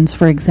Italians,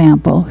 for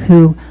example,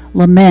 who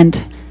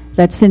lament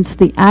that since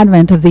the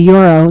advent of the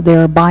euro,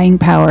 their buying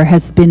power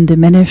has been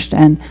diminished,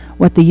 and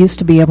what they used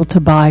to be able to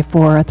buy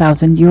for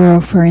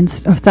 €1,000, for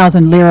instance, or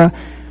 1,000 lira,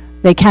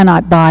 they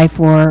cannot buy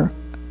for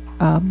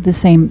the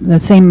same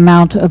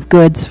amount of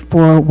goods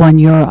for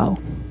 €1.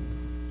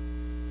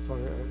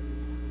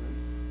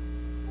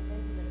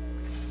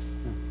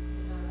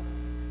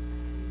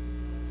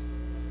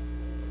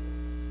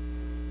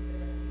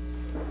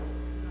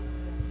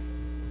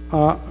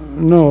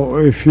 No,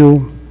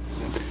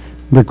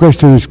 the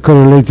question is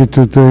correlated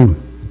to the,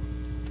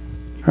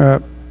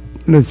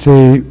 let's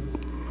say,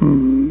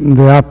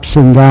 the ups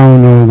and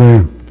downs of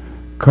the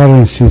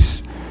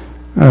currencies.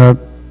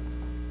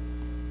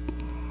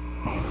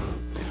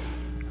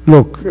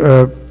 Look,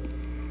 the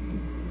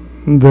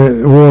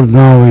world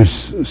now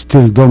is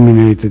still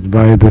dominated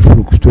by the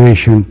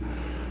fluctuation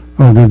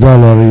of the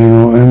dollar,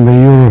 and the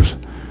euro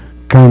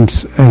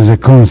comes as a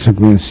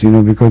consequence,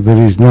 because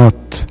there is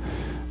not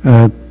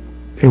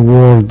a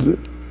world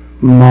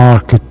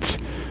market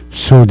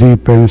so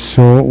deep and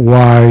so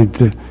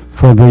wide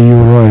for the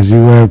euro as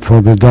you have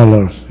for the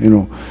dollars,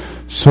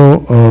 So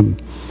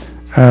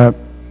the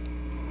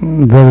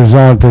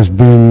result has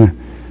been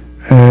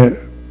an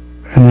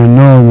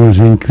enormous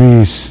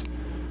increase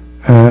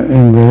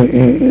in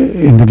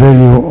the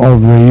value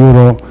of the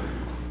euro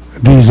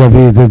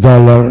vis-à-vis the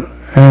dollar,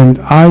 and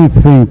I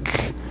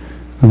think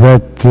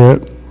that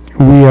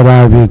we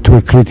arrived to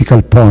a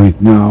critical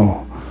point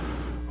now.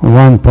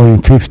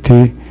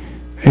 1.50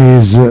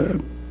 is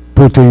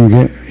putting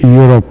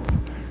Europe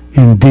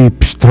in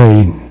deep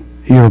strain,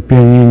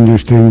 European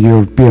industry and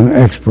European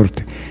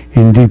export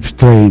in deep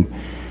strain.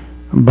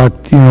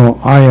 But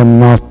I am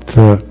not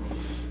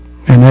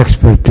an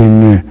expert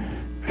in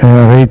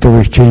rate of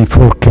exchange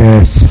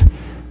forecasts,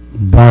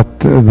 but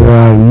there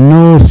are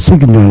no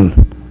signal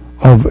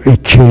of a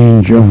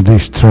change of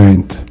this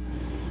trend.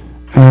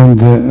 And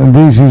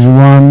this is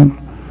one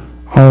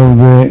of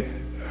the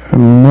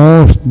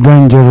most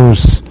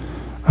dangerous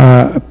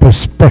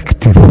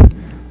perspective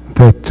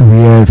that we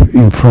have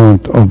in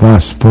front of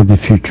us for the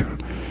future.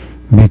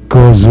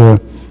 Because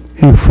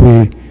if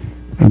we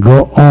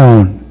go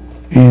on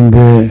in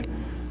the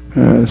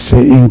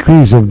say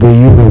increase of the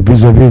euro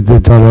vis-à-vis the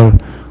dollar,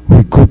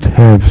 we could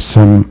have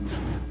some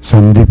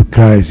deep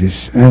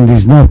crisis, and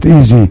it's not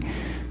easy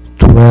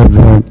to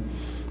have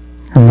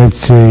let's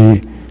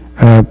say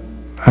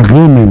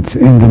agreement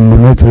in the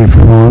monetary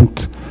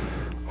front,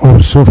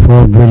 also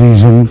for the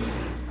reason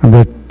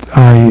that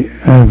I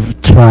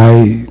have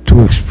tried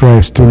to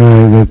express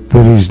tonight, that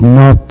there is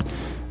not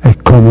a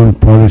common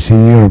policy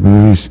in Europe,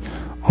 there is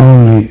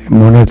only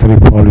monetary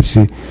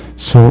policy,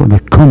 so the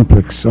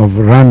complex of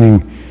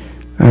running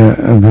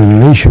the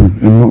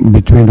relation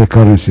between the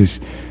currencies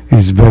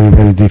is very,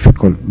 very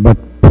difficult. But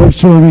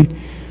personally,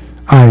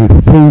 I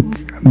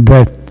think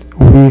that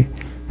we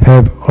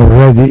have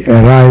already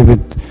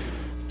arrived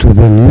to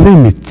the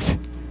limit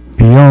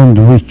beyond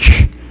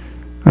which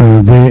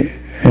there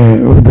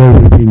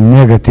will be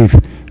negative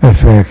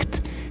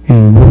effect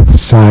in both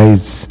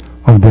sides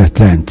of the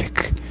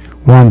Atlantic.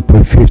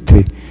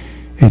 1.50,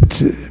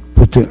 it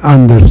put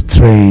under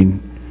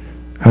strain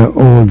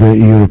all the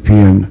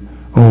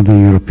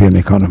European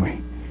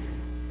economy.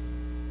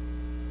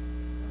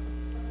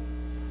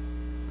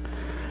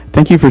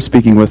 Thank you for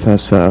speaking with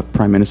us,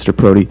 Prime Minister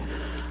Prodi.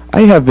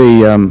 I have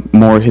a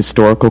more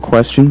historical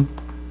question.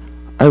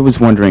 I was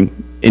wondering,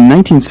 in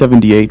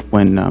 1978,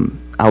 when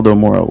Aldo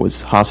Moro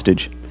was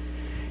hostage,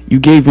 you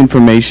gave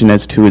information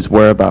as to his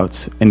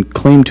whereabouts and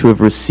claimed to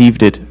have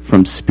received it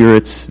from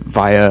spirits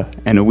via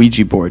an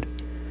Ouija board.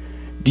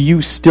 Do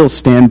you still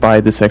stand by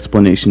this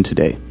explanation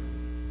today?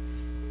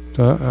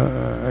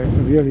 I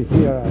really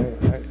here,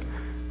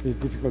 it's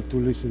difficult to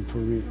listen for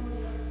me.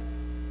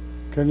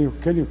 Can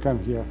you come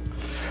here?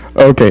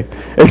 Okay,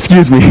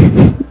 excuse me.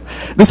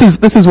 This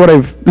is what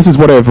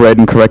I've read,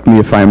 and correct me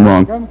if I'm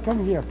wrong.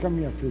 Come here,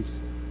 please.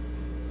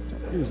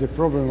 It's a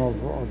problem of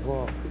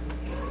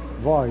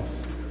voice.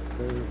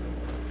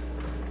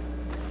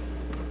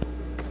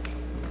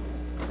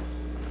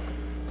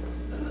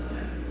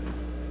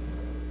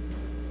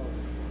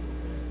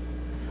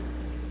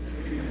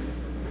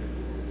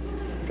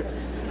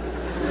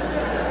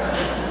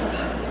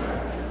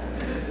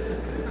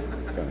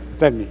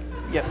 Tell me.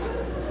 Yes.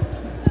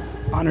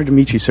 Honored to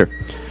meet you, sir.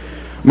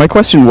 My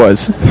question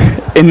was,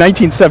 in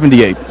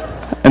 1978,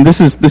 and this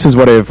is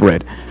what I have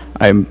read.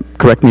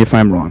 Correct me if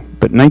I'm wrong,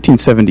 but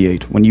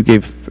 1978, when you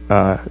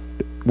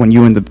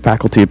and the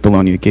faculty at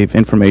Bologna gave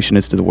information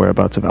as to the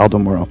whereabouts of Aldo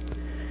Moro,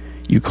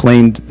 you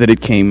claimed that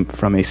it came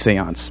from a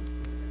séance.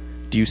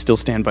 Do you still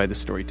stand by this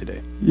story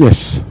today?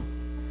 Yes.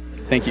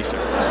 Thank you, sir.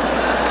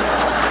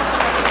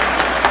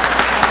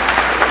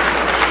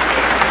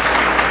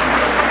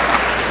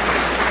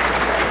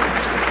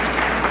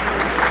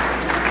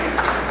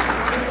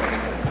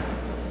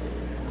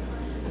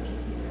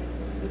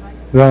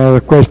 There are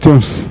other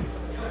questions?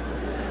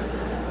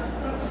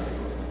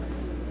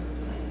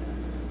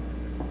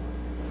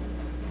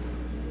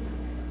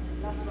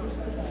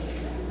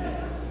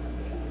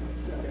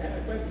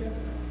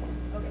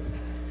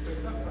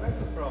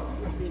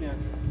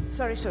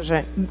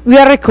 Sorry. We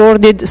are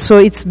recorded, so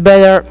it's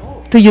better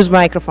to use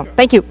microphone.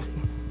 Thank you.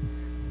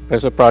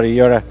 Professor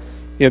Prodi,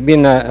 you've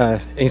been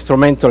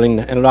instrumental in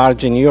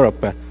enlarging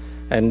Europe,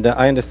 and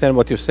I understand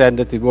what you said,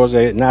 that it was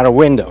a narrow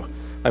window.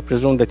 I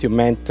presume that you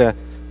meant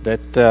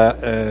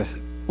that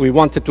we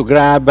wanted to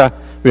grab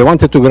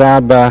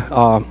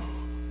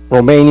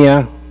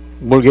Romania,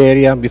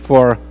 Bulgaria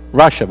before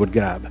Russia would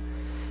grab.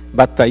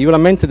 But you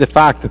lamented the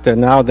fact that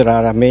now there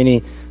are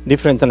many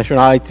different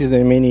nationalities,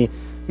 there are many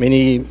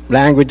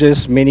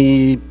languages,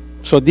 many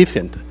so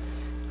different.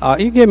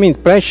 You gave me the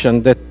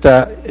impression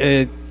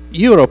that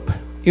Europe,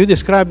 you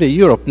described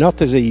Europe not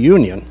as a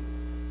union,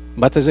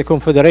 but as a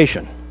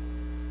confederation.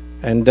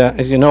 And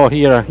as you know,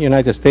 here,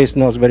 United States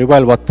knows very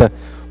well what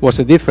was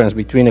the difference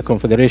between a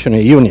confederation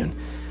and a union.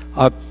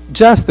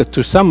 Just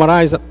to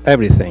summarize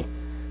everything,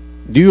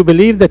 do you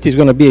believe that it's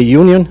going to be a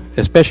union,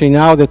 especially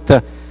now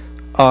that,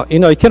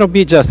 it cannot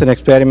be just an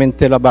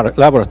experimental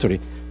laboratory.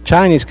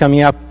 China is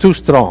coming up too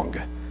strong.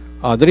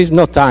 There is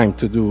no time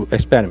to do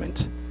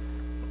experiments.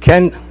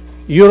 Can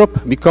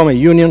Europe become a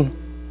union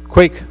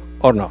quick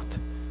or not?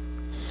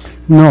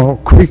 No,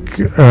 quick.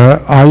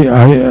 I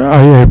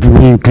have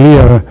been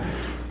clear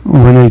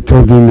when I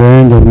told in the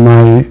end of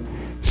my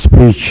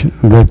speech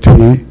that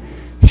we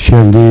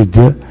shall need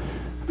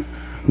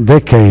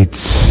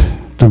decades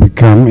to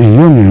become a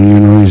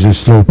union. It's a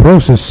slow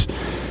process,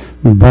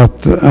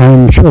 but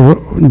I'm sure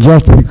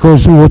just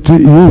because what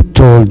you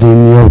told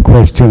in your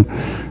question,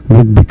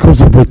 that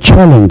because of the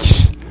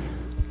challenge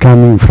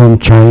coming from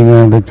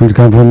China, that will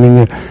come from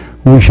India,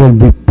 we shall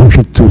be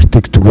pushed to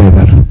stick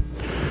together.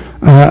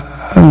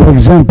 The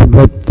example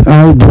that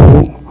I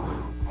do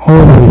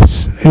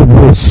always is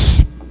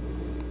this.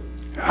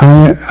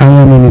 I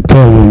am an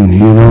Italian,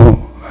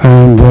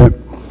 and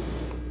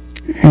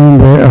in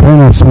the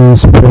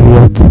Renaissance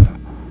period,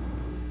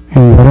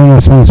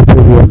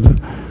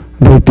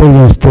 the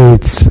Italian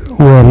states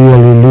were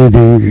really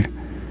leading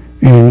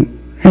in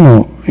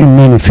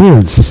many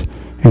fields,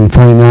 in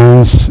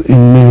finance,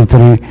 in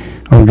military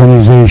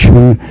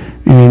organization,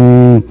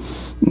 in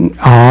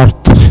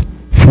art,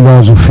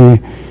 philosophy.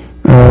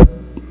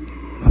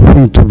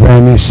 Think to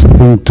Venice,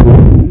 think to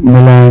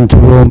Milan, to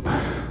Rome.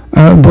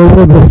 They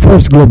were the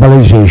first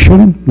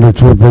globalization,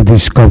 that was the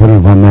discovery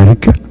of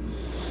America,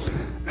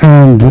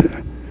 and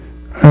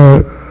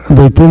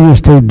the Italian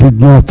state did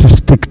not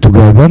stick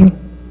together,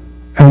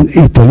 and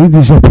Italy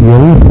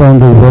disappeared from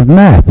the world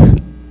map.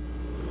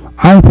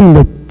 I think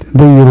that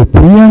the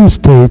European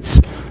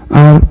states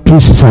are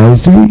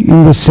precisely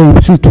in the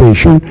same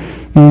situation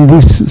in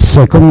this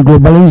second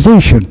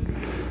globalization.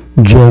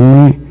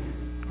 Germany,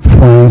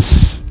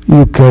 France,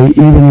 UK,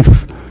 even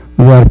if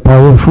they are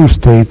powerful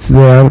states,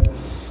 they are,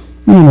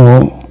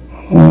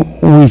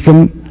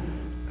 weakened,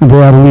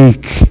 they are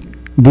weak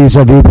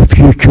vis-à-vis the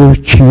future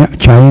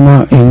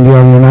China,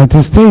 India,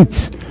 United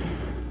States.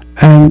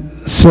 And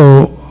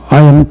so I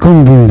am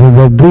convinced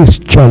that this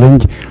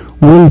challenge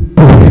will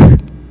push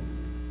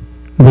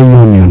the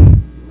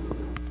Union,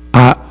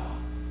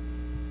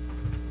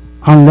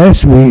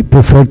 unless we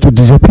prefer to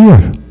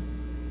disappear,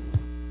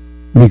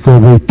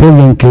 because the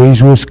Italian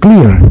case was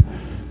clear.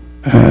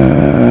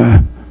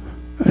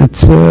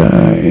 It's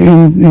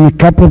in a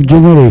couple of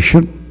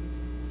generations,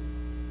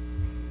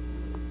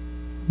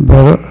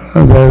 the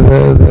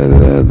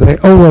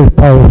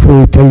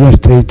overpowerful Italian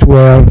state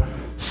were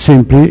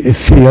simply a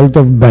field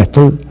of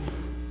battle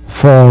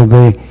for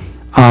the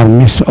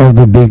armies of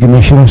the big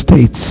national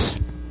states.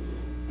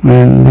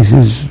 And this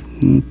is,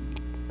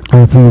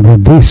 I think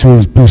that this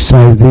is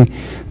precisely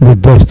the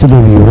destiny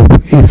of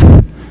Europe if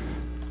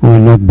we will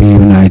not be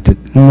united.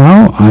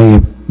 Now I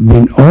have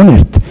been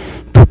honest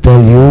to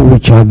tell you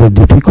which are the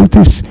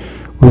difficulties,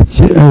 which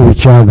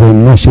are the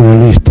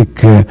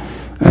nationalistic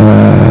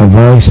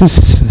voices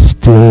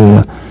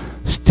still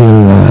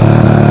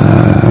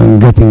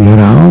getting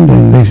around,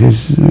 and this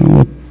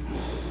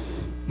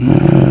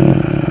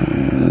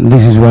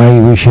is why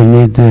we shall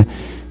need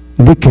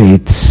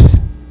decades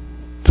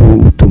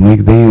to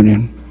make the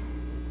union.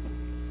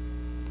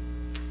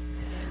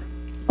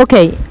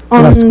 Okay.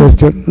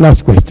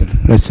 Last question,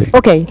 let's say.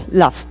 Okay,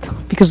 last,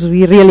 because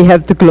we really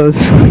have to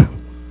close.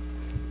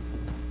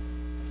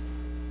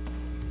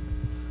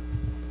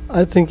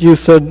 I think you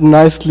said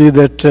nicely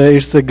that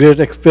it's a great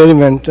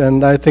experiment,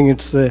 and I think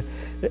it's a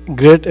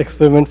great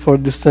experiment for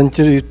this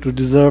century to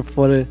deserve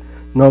for a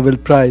Nobel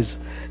Prize.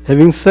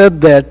 Having said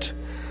that,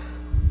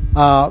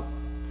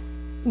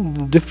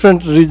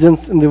 different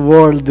regions in the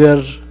world,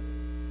 they're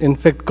in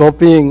fact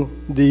copying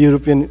the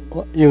European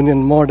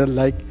Union model,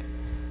 like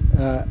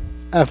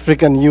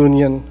African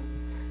Union,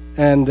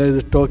 and there is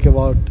a talk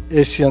about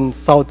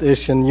South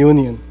Asian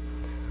Union.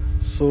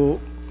 So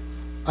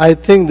I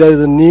think there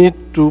is a need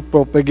to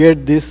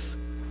propagate this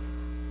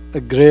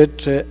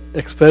great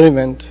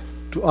experiment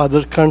to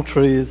other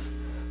countries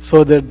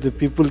so that the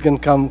people can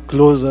come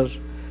closer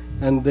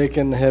and they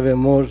can have a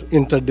more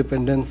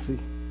interdependency.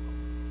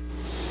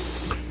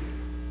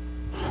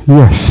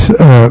 Yes,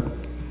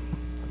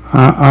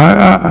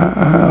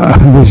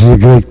 this is a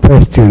great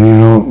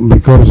question,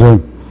 because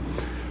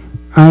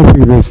I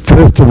think that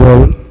first of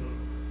all,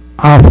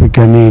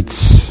 Africa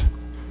needs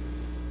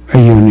a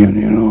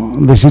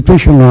union. The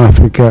situation in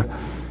Africa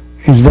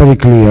is very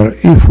clear.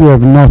 If we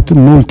have not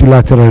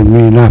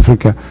multilateralism in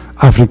Africa,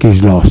 Africa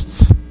is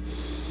lost.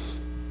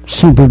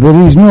 Simply, there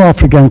is no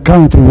African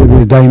country with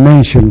a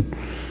dimension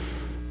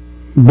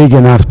big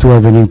enough to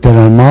have an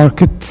internal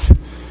market,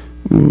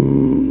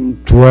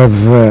 to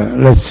have,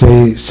 let's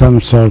say, some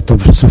sort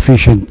of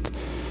sufficient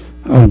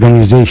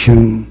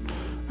organization.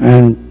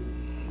 And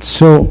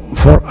so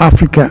for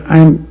Africa,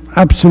 I'm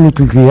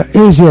absolutely clear.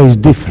 Asia is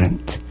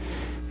different.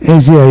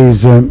 Asia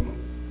is the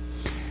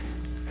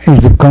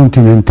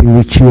continent in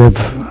which you have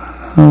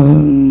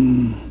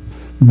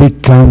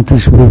big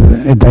countries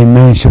with a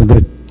dimension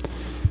that,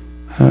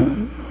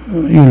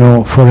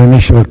 for a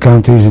national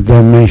country is a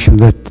dimension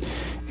that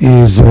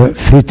is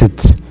fitted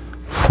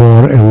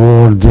for a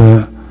world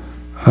of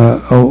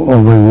a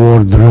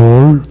world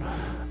role,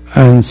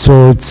 and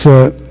so it's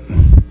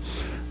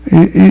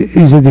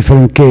is a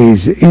different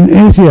case. In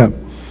Asia,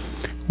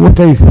 what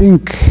I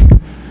think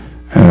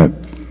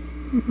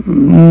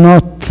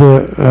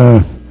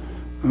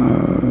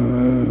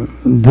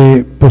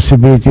the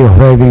possibility of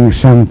having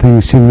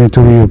something similar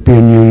to the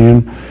European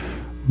Union,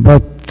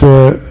 but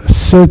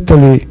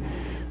certainly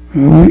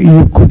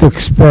you could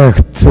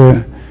expect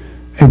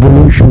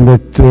evolution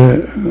that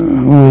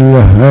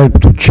will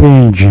help to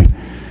change,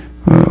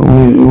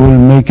 will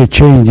make a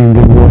change in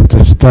the world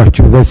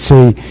structure. Let's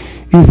say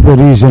if there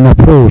is an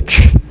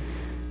approach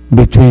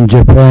between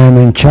Japan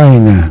and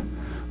China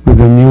with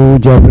a new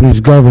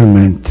Japanese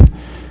government,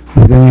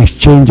 with an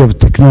exchange of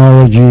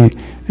technology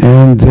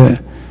and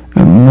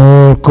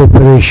more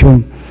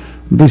cooperation,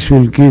 this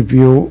will give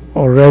you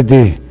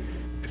already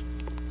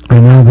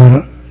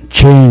another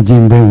change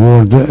in the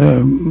world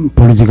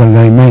political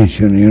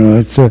dimension. You know,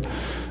 it's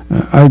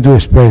I do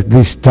expect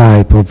this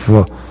type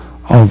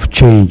of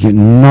change,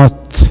 not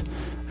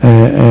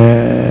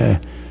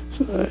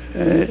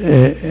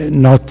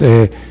not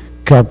a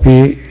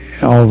copy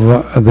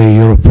of the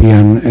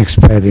European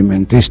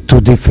experiment. It's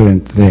too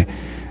different, the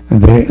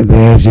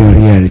Asian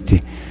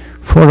reality.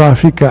 For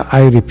Africa,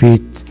 I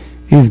repeat,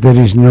 if there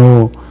is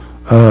no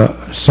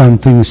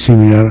something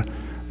similar,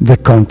 the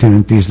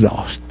continent is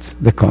lost.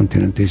 The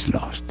continent is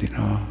lost. You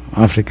know,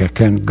 Africa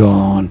can't go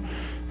on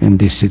in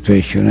this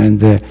situation, and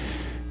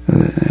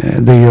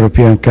the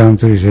European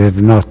countries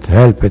have not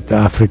helped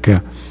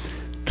Africa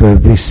to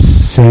have this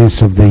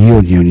sense of the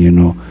union. You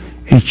know,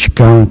 each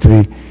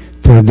country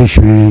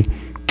traditionally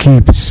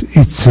keeps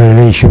its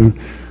relation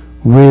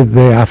with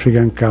the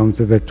African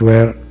countries that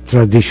were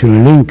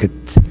traditionally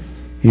linked.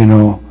 You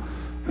know,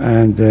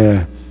 and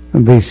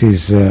this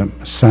is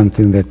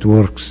something that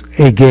works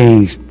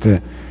against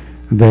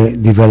the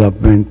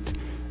development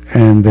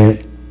and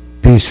the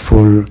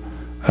peaceful,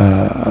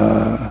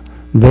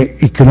 the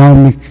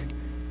economic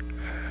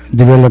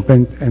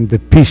development and the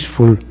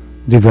peaceful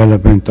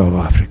development of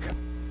Africa.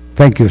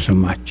 Thank you so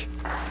much.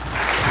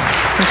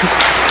 Thank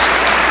you.